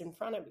leg raised in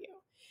front of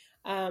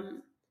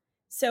you.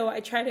 So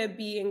I try to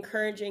be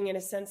encouraging in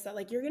a sense that,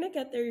 like, you're going to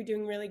get there. You're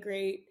doing really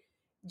great.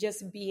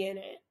 Just be in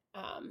it,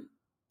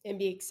 and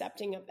be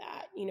accepting of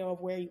that,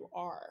 of where you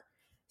are.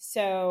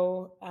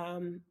 So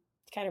to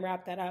kind of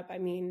wrap that up, I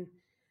mean,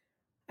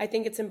 I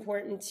think it's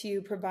important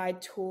to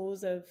provide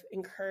tools of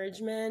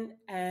encouragement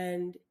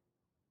and,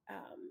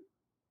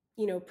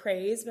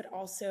 praise, but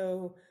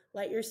also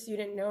let your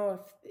student know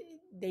if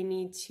they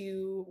need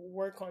to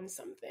work on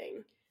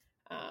something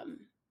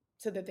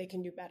so that they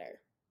can do better.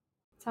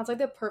 Sounds like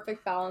the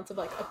perfect balance of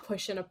like a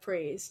push and a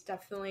praise.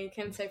 Definitely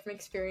can say from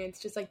experience,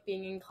 just like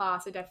being in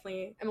class,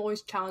 I'm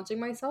always challenging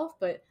myself,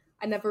 but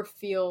I never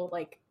feel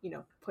like,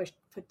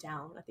 put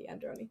down at the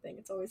end or anything.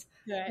 It's always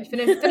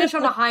finish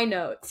on a high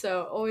note.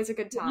 So always a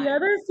good time. If you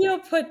ever feel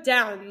put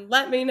down,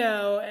 let me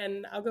know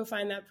and I'll go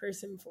find that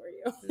person for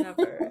you.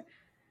 Never.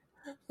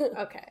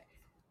 Okay.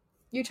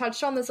 You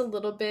touched on this a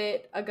little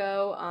bit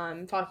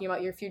ago, talking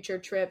about your future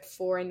trip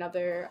for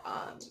another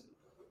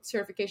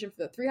certification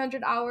for the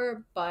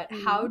 300-hour, but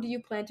how do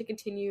you plan to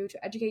continue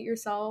to educate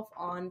yourself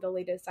on the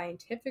latest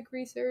scientific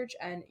research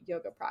and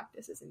yoga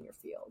practices in your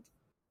field?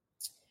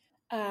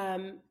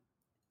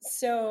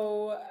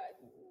 So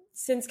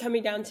since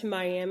coming down to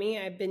Miami,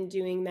 I've been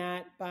doing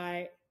that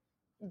by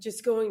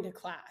just going to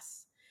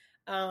class.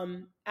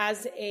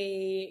 As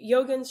a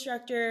yoga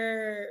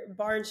instructor,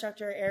 bar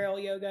instructor, aerial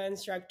yoga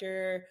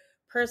instructor,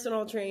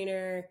 personal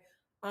trainer,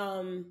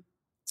 and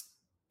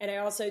I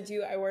also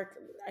I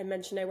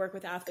work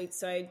with athletes.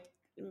 So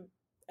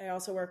I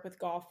also work with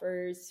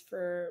golfers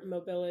for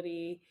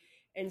mobility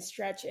and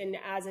stretch. And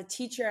as a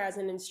teacher, as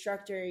an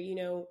instructor,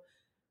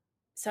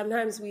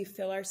 sometimes we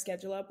fill our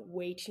schedule up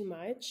way too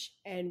much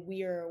and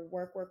we are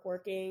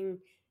working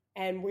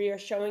and we are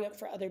showing up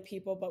for other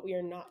people, but we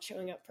are not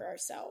showing up for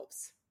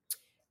ourselves.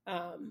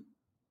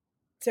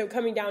 So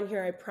coming down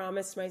here, I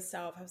promised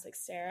myself, I was like,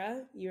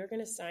 Sarah, you're going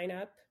to sign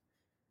up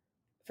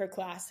for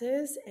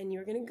classes and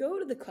you're going to go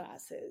to the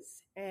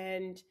classes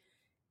and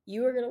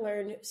you are going to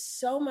learn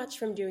so much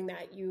from doing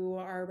that. You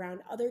are around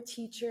other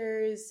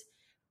teachers.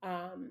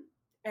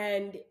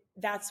 And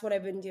that's what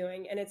I've been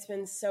doing. And it's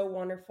been so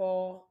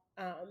wonderful.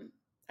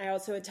 I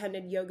also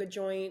attended Yoga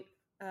Joint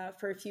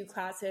for a few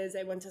classes.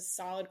 I went to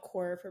Solid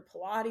Core for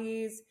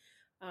Pilates.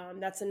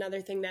 That's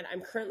another thing that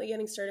I'm currently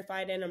getting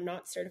certified in. I'm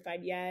not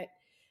certified yet.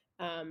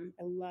 I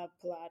love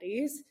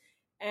Pilates.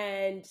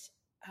 And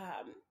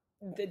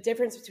the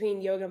difference between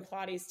yoga and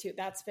Pilates too,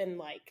 that's been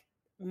like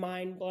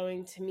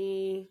mind-blowing to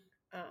me,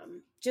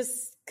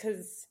 just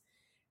because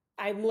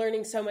I'm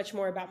learning so much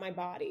more about my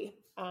body.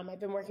 I've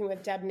been working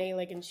with Deb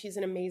Nalick, and she's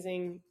an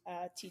amazing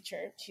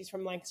teacher. She's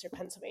from Lancaster,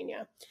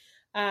 Pennsylvania.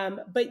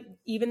 But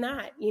even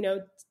that,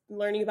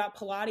 learning about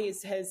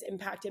Pilates has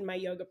impacted my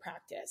yoga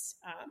practice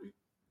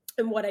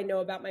and what I know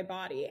about my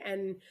body.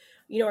 And,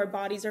 our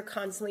bodies are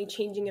constantly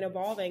changing and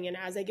evolving. And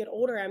as I get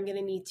older, I'm going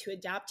to need to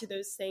adapt to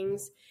those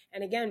things.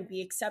 And again,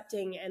 be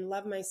accepting and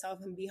love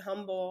myself and be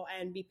humble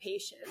and be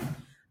patient.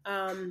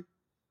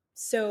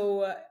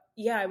 So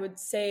I would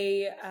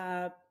say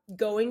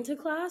going to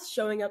class,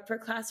 showing up for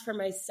class for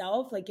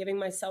myself, like giving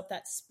myself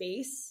that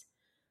space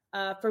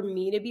for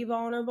me to be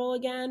vulnerable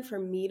again, for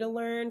me to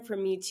learn, for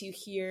me to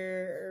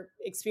hear or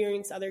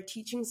experience other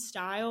teaching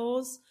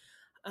styles.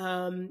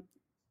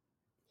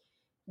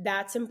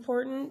 That's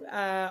important.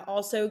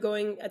 Also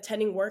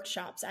attending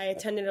workshops. I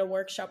attended a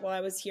workshop while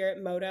I was here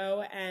at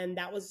Moto, and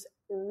that was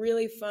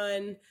really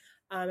fun.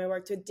 I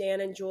worked with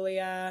Dan and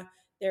Julia.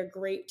 They're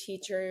great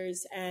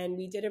teachers, and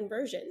we did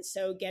inversions.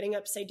 So getting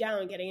upside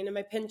down, getting into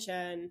my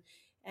pincha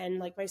and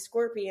like my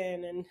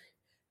scorpion and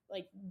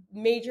like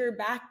major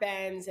back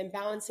bends and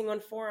balancing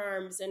on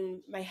forearms and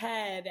my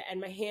head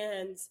and my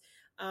hands,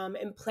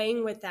 and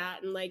playing with that.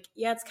 And like,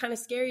 it's kind of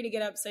scary to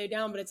get upside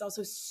down, but it's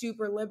also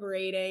super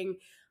liberating.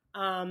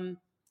 And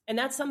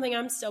that's something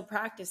I'm still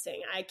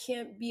practicing. I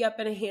can't be up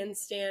in a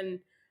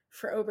handstand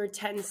for over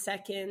 10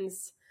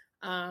 seconds.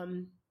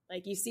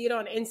 Like you see it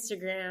on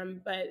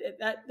Instagram, but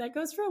that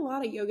goes for a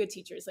lot of yoga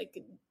teachers. Like,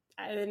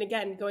 and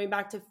again, going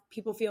back to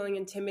people feeling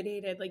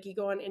intimidated, like you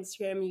go on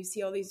Instagram, you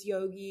see all these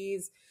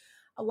yogis.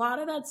 A lot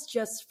of that's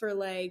just for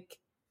like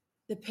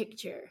the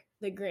picture,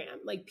 the gram.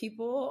 Like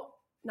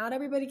not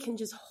everybody can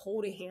just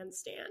hold a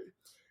handstand.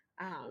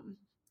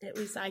 At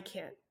least I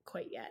can't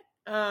quite yet.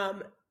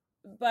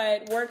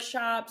 But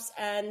workshops,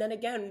 and then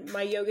again,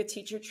 my yoga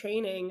teacher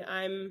training,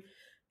 I'm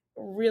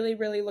really,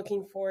 really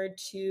looking forward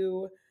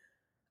to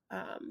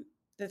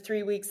the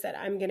 3 weeks that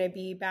I'm going to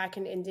be back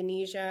in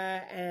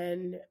Indonesia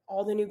and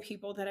all the new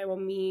people that I will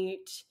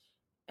meet.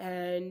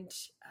 And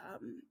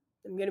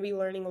I'm going to be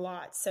learning a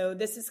lot. So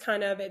this is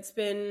it's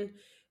been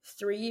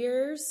 3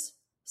 years.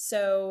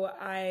 So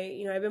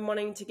I've been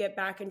wanting to get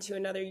back into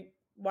another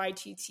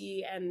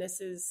YTT, and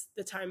this is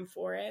the time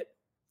for it.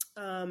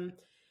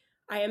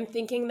 I am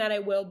thinking that I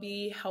will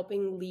be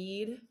helping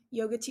lead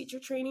yoga teacher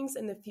trainings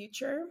in the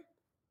future.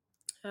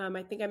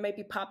 I think I might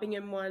be popping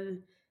in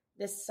one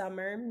this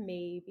summer,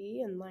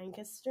 maybe in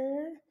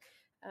Lancaster.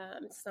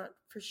 It's not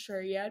for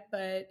sure yet,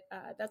 but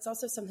that's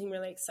also something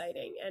really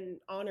exciting and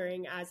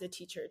honoring as a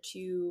teacher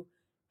to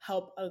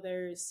help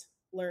others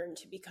learn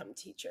to become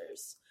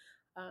teachers.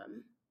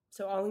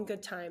 So all in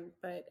good time,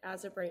 but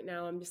as of right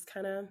now, I'm just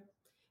kind of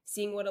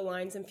seeing what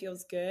aligns and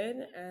feels good,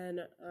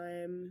 and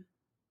I'm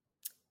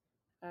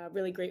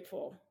really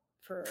grateful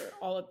for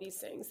all of these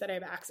things that I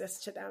have access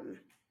to them.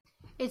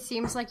 It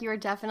seems like you are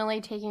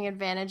definitely taking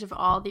advantage of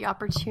all the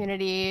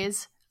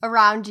opportunities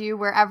around you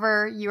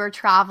wherever you are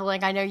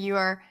traveling. I know you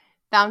are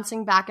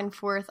bouncing back and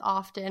forth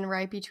often,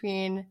 right,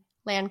 between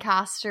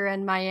Lancaster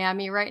and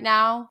Miami right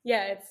now.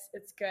 Yeah,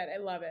 it's good. I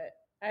love it.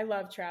 I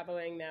love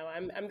traveling now.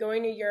 I'm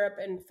going to Europe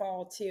in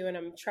fall too, and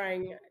I'm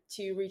trying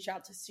to reach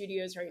out to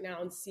studios right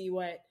now and see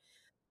what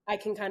I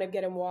can kind of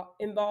get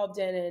involved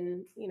in,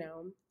 and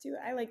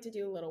I like to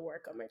do a little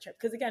work on my trip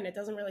because again, it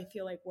doesn't really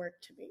feel like work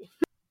to me.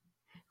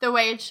 The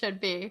way it should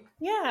be.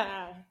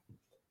 Yeah.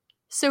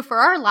 So for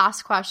our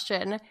last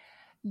question,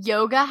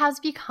 yoga has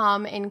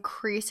become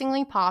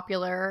increasingly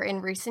popular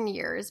in recent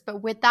years,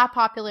 but with that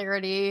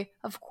popularity,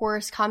 of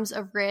course, comes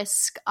a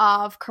risk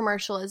of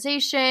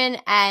commercialization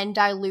and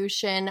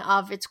dilution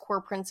of its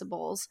core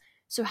principles.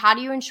 So how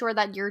do you ensure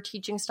that your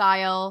teaching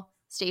style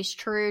stays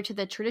true to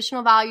the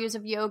traditional values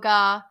of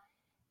yoga?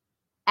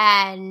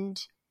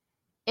 And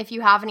if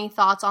you have any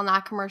thoughts on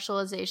that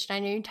commercialization, I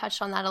know you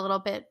touched on that a little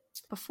bit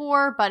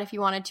before, but if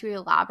you wanted to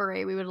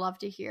elaborate, we would love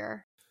to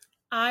hear.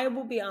 I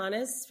will be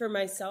honest, for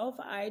myself,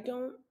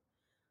 I'm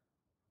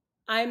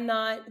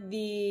not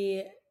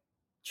the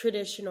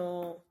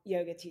traditional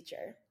yoga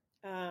teacher.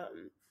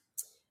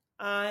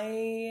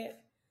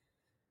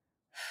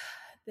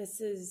 This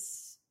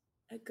is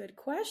a good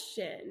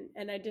question,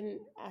 and I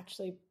didn't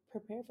actually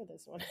prepare for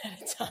this one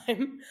at a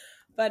time,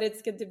 but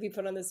it's good to be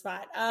put on the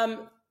spot.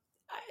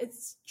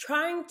 It's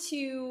trying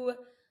to,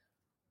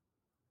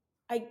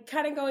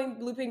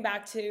 looping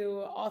back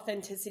to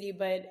authenticity,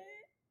 but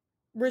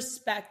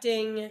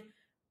respecting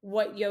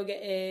what yoga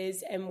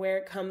is and where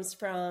it comes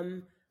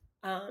from,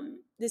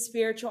 the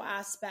spiritual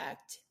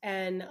aspect,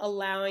 and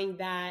allowing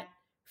that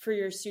for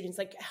your students,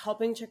 like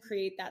helping to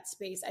create that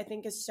space, I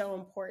think is so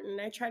important.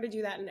 I try to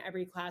do that in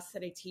every class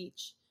that I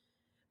teach.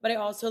 But I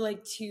also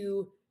like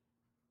to,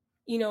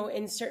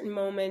 in certain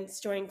moments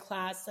during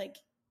class, like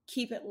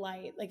keep it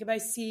light. Like if I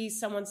see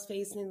someone's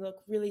face and they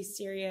look really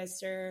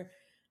serious, or,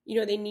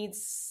 they need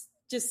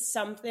just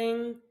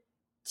something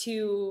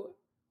to,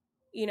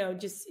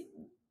 just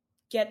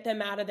get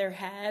them out of their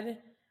head,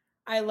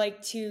 I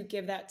like to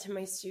give that to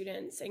my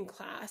students in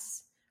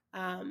class.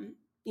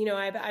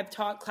 I've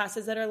taught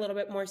classes that are a little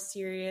bit more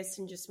serious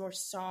and just more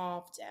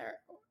soft,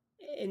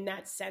 in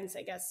that sense,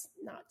 I guess.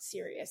 Not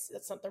serious,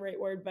 that's not the right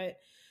word, but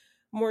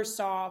more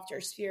soft or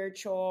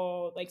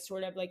spiritual, like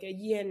sort of like a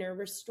yin or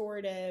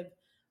restorative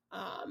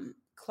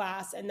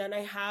class. And then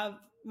I have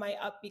my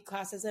upbeat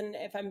classes, and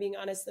if I'm being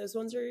honest, those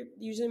ones are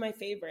usually my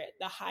favorite,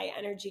 the high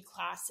energy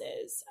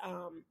classes,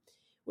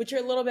 which are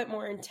a little bit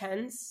more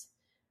intense,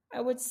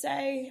 I would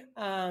say,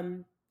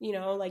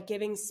 like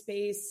giving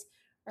space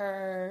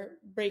or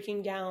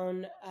breaking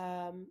down,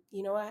 a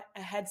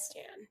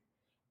headstand,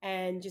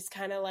 and just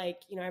kind of like,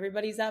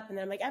 everybody's up, and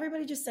then I'm like,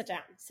 everybody just sit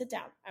down.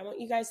 I want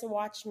you guys to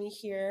watch me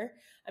here.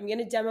 I'm going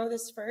to demo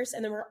this first,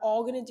 and then we're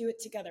all going to do it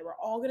together. We're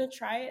all going to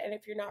try it. And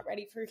if you're not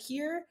ready for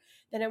here,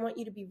 then I want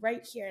you to be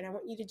right here, and I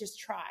want you to just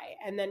try.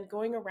 And then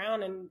going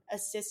around and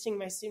assisting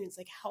my students,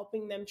 like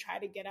helping them try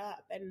to get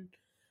up. And,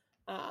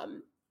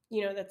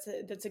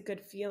 that's a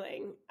good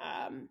feeling.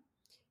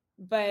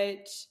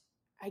 But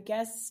I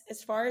guess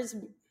as far as,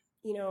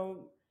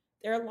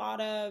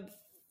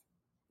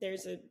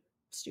 there's a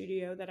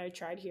studio that I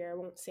tried here. I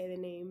won't say the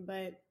name,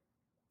 but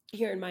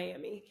here in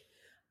Miami.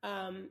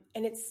 And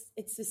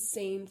it's the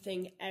same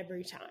thing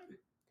every time.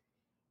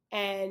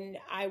 And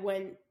I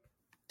went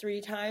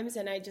 3 times,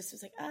 and I just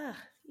was like,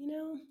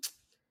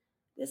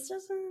 this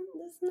is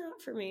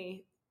not for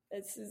me.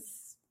 This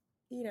is,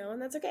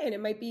 and that's okay. And it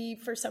might be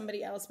for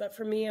somebody else, but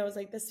for me, I was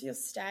like, this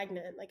feels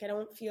stagnant. Like, I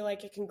don't feel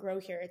like it can grow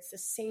here. It's the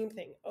same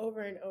thing over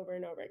and over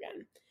and over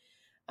again.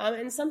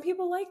 And some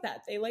people like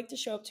that. They like to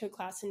show up to a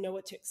class and know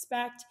what to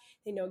expect.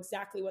 They know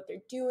exactly what they're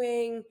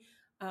doing.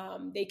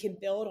 They can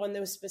build on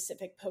those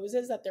specific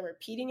poses that they're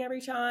repeating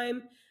every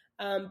time.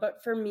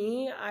 But for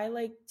me, I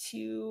like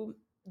to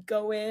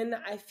go in,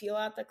 I feel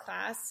out the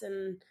class,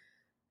 and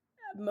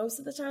most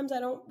of the times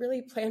I don't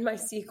really plan my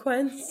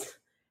sequence,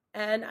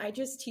 and I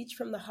just teach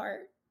from the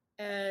heart.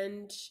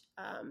 And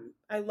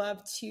I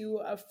love to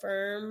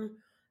affirm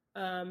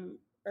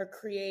or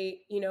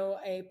create,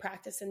 a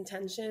practice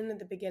intention at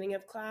the beginning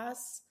of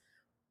class.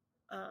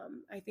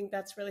 I think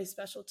that's really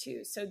special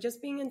too. So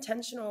just being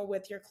intentional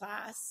with your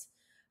class,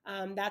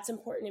 that's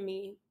important to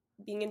me.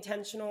 Being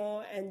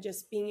intentional and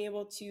just being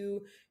able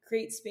to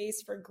create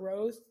space for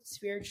growth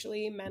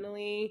spiritually,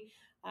 mentally,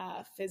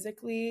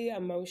 physically,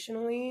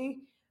 emotionally.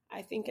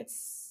 I think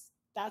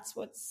that's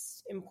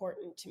what's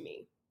important to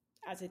me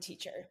as a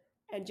teacher.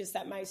 And just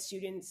that my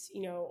students,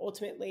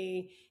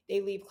 ultimately they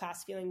leave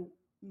class feeling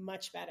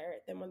much better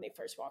than when they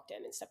first walked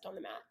in and stepped on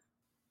the mat.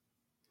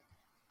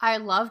 I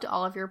loved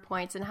all of your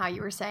points and how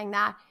you were saying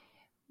that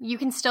you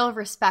can still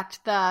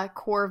respect the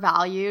core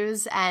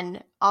values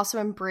and also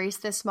embrace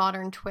this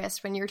modern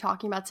twist when you're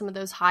talking about some of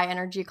those high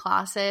energy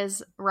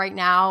classes. Right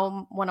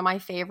now, one of my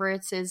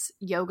favorites is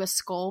Yoga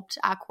Sculpt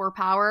at Core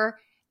Power,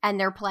 and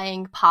they're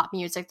playing pop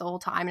music the whole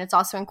time. And it's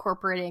also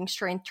incorporating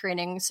strength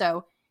training.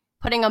 So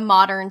putting a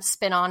modern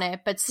spin on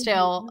it, but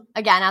still,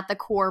 again, at the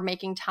core,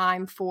 making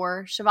time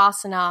for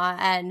Shavasana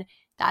and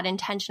that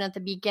intention at the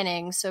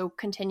beginning. So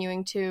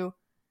continuing to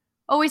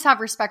always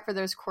have respect for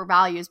those core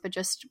values, but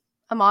just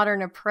a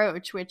modern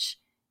approach, which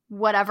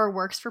whatever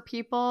works for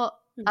people,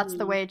 that's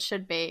the way it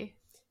should be.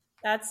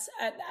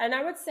 And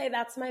I would say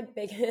that's my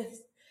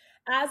biggest,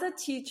 as a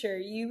teacher,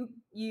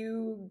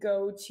 you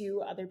go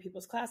to other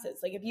people's classes.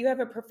 Like if you have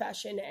a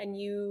profession and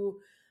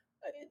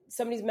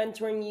somebody's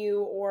mentoring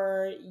you,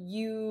 or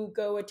you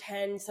go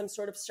attend some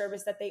sort of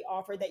service that they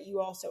offer that you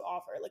also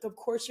offer, like of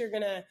course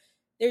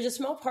there's a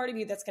small part of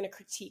you that's going to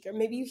critique, or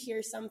maybe you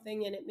hear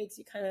something and it makes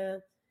you kind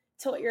of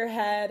tilt your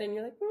head and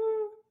you're like,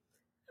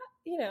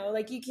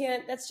 like you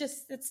can't,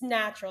 that's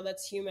natural.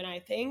 That's human, I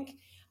think.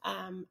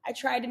 I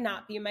try to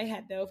not be in my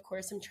head though. Of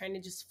course, I'm trying to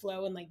just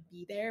flow and like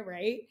be there.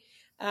 Right.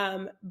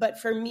 But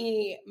for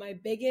me, my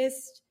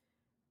biggest,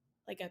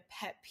 like a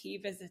pet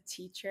peeve as a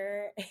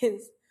teacher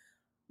is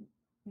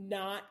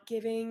not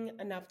giving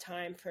enough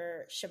time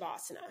for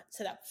Shavasana.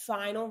 So that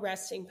final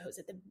resting pose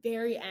at the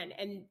very end.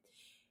 And,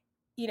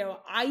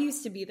 I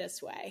used to be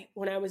this way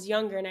when I was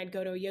younger, and I'd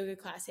go to a yoga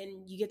class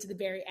and you get to the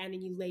very end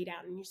and you lay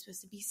down and you're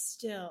supposed to be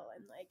still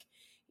and like,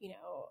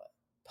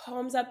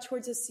 palms up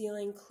towards the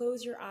ceiling,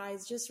 close your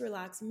eyes, just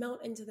relax,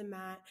 melt into the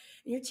mat.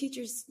 And your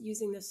teacher's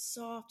using this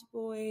soft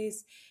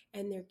voice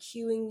and they're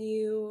cueing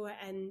you,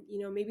 and,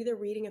 maybe they're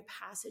reading a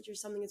passage or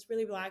something. It's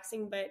really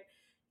relaxing. But,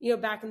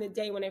 back in the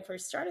day when I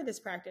first started this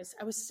practice,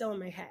 I was still in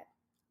my head.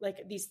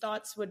 Like these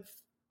thoughts would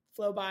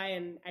flow by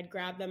and I'd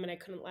grab them and I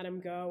couldn't let them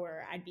go,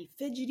 or I'd be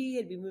fidgety,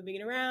 I'd be moving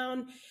it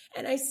around.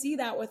 And I see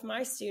that with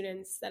my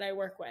students that I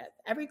work with.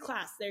 Every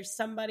class, there's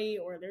somebody,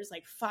 or there's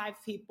like 5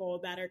 people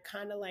that are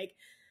kind of like,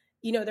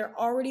 they're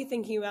already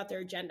thinking about their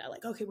agenda.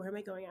 Like, okay, where am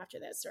I going after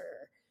this,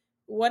 or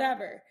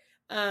whatever.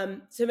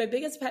 So my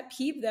biggest pet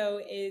peeve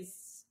though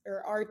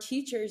are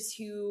teachers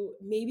who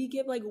maybe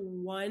give like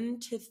 1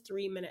 to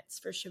 3 minutes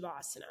for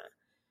Shavasana.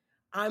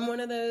 I'm one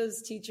of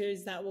those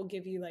teachers that will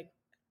give you like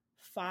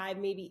 5,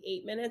 maybe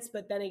 8 minutes.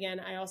 But then again,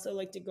 I also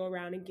like to go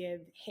around and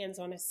give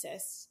hands-on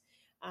assists.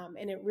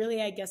 And it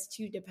really, I guess,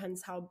 too,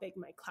 depends how big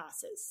my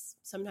class is.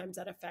 Sometimes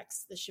that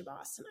affects the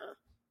Shavasana.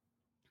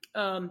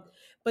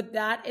 But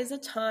that is a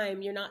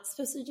time you're not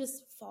supposed to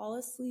just fall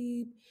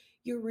asleep.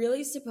 You're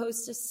really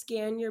supposed to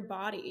scan your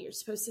body. You're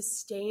supposed to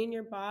stay in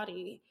your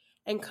body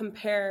and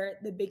compare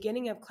the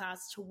beginning of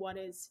class to what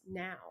is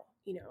now,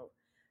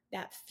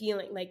 that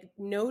feeling. Like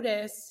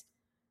notice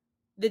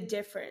the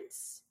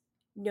difference.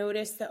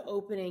 Notice the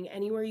opening,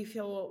 anywhere you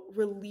feel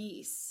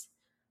release.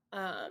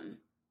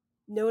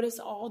 Notice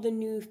all the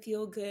new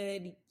feel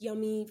good,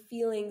 yummy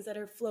feelings that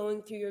are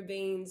flowing through your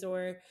veins,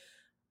 or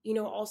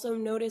also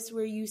notice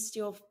where you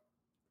still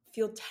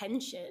feel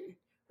tension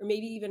or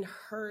maybe even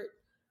hurt.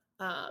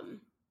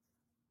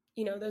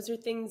 Those are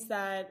things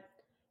that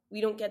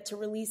we don't get to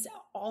release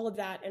all of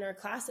that in our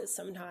classes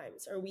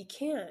sometimes, or we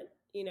can't,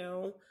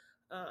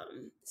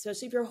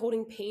 especially if you're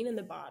holding pain in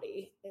the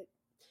body.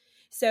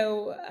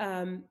 So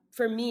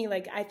for me,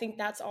 like, I think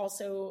that's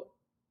also,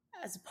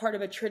 as part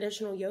of a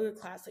traditional yoga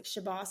class, like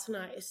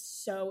Shavasana is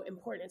so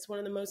important. It's one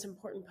of the most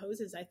important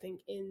poses, I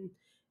think, in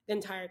the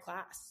entire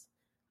class.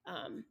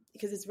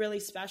 Because it's really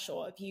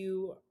special if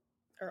you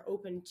are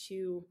open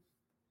to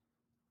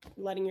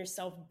letting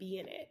yourself be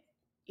in it.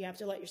 You have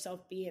to let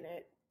yourself be in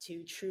it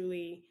to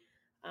truly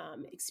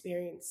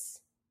experience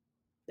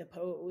the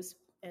pose,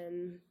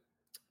 and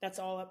that's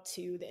all up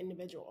to the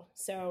individual.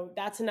 So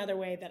that's another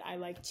way that I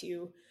like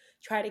to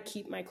try to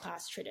keep my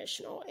class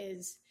traditional,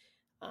 is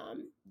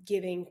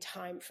giving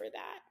time for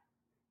that,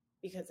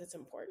 because it's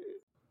important.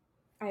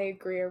 I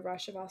agree. A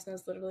rush of asana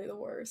is literally the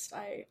worst.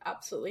 I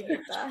absolutely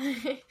hate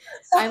that.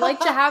 I like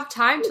to have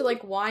time to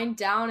like wind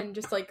down and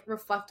just like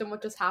reflect on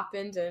what just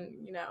happened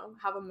and,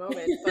 have a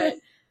moment. But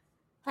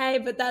hey,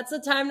 but that's a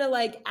time to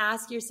like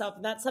ask yourself.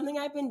 That's something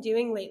I've been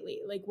doing lately.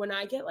 Like when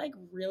I get like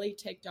really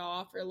ticked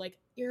off or like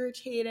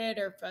irritated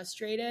or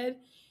frustrated,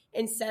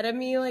 instead of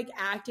me like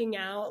acting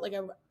out, like,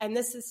 and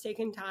this has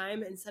taken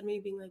time, instead of me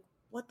being like,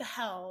 what the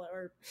hell,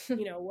 or,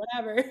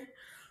 whatever,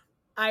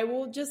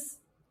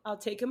 I'll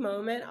take a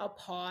moment, I'll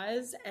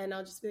pause, and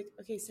I'll just be like,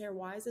 okay, Sarah,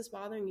 why is this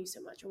bothering you so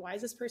much? Or why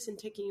is this person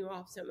ticking you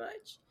off so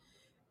much?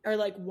 Or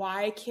like,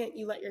 why can't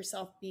you let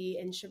yourself be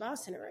in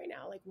Shavasana right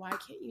now? Like, why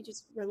can't you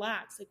just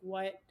relax? Like,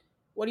 what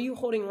are you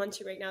holding on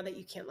to right now that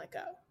you can't let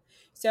go?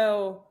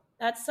 So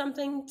that's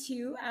something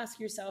to ask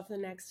yourself the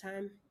next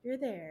time you're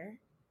there.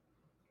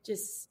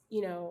 Just,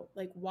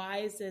 like, why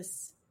is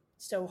this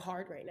so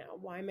hard right now?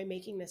 Why am I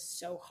making this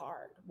so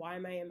hard? Why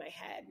am I in my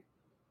head?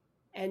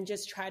 And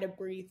just try to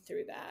breathe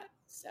through that.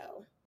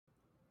 So,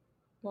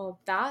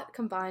 well, that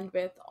combined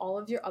with all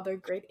of your other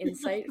great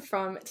insight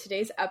from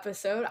today's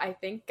episode, I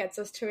think gets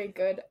us to a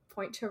good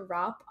point to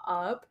wrap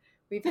up.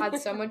 We've had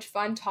so much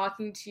fun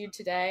talking to you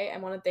today. I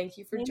want to thank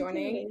you for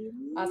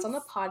joining us on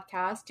the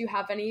podcast. Do you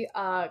have any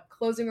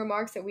closing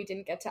remarks that we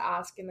didn't get to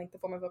ask in like the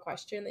form of a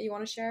question that you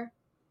want to share?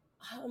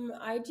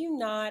 I do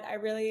not. I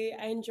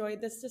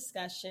enjoyed this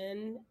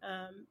discussion.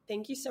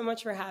 Thank you so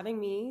much for having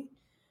me.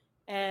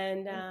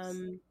 And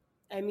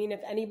if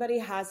anybody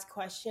has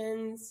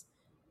questions,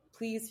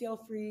 please feel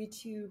free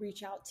to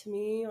reach out to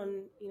me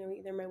on,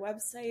 either my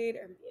website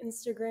or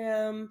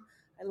Instagram.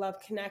 I love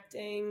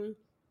connecting.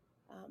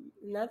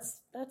 And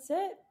that's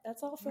it.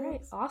 That's all for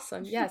Right. us.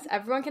 Awesome. Yes,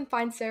 everyone can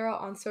find Sarah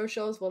on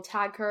socials. We'll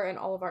tag her in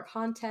all of our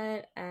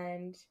content.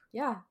 And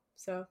yeah,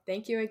 so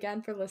thank you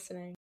again for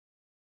listening.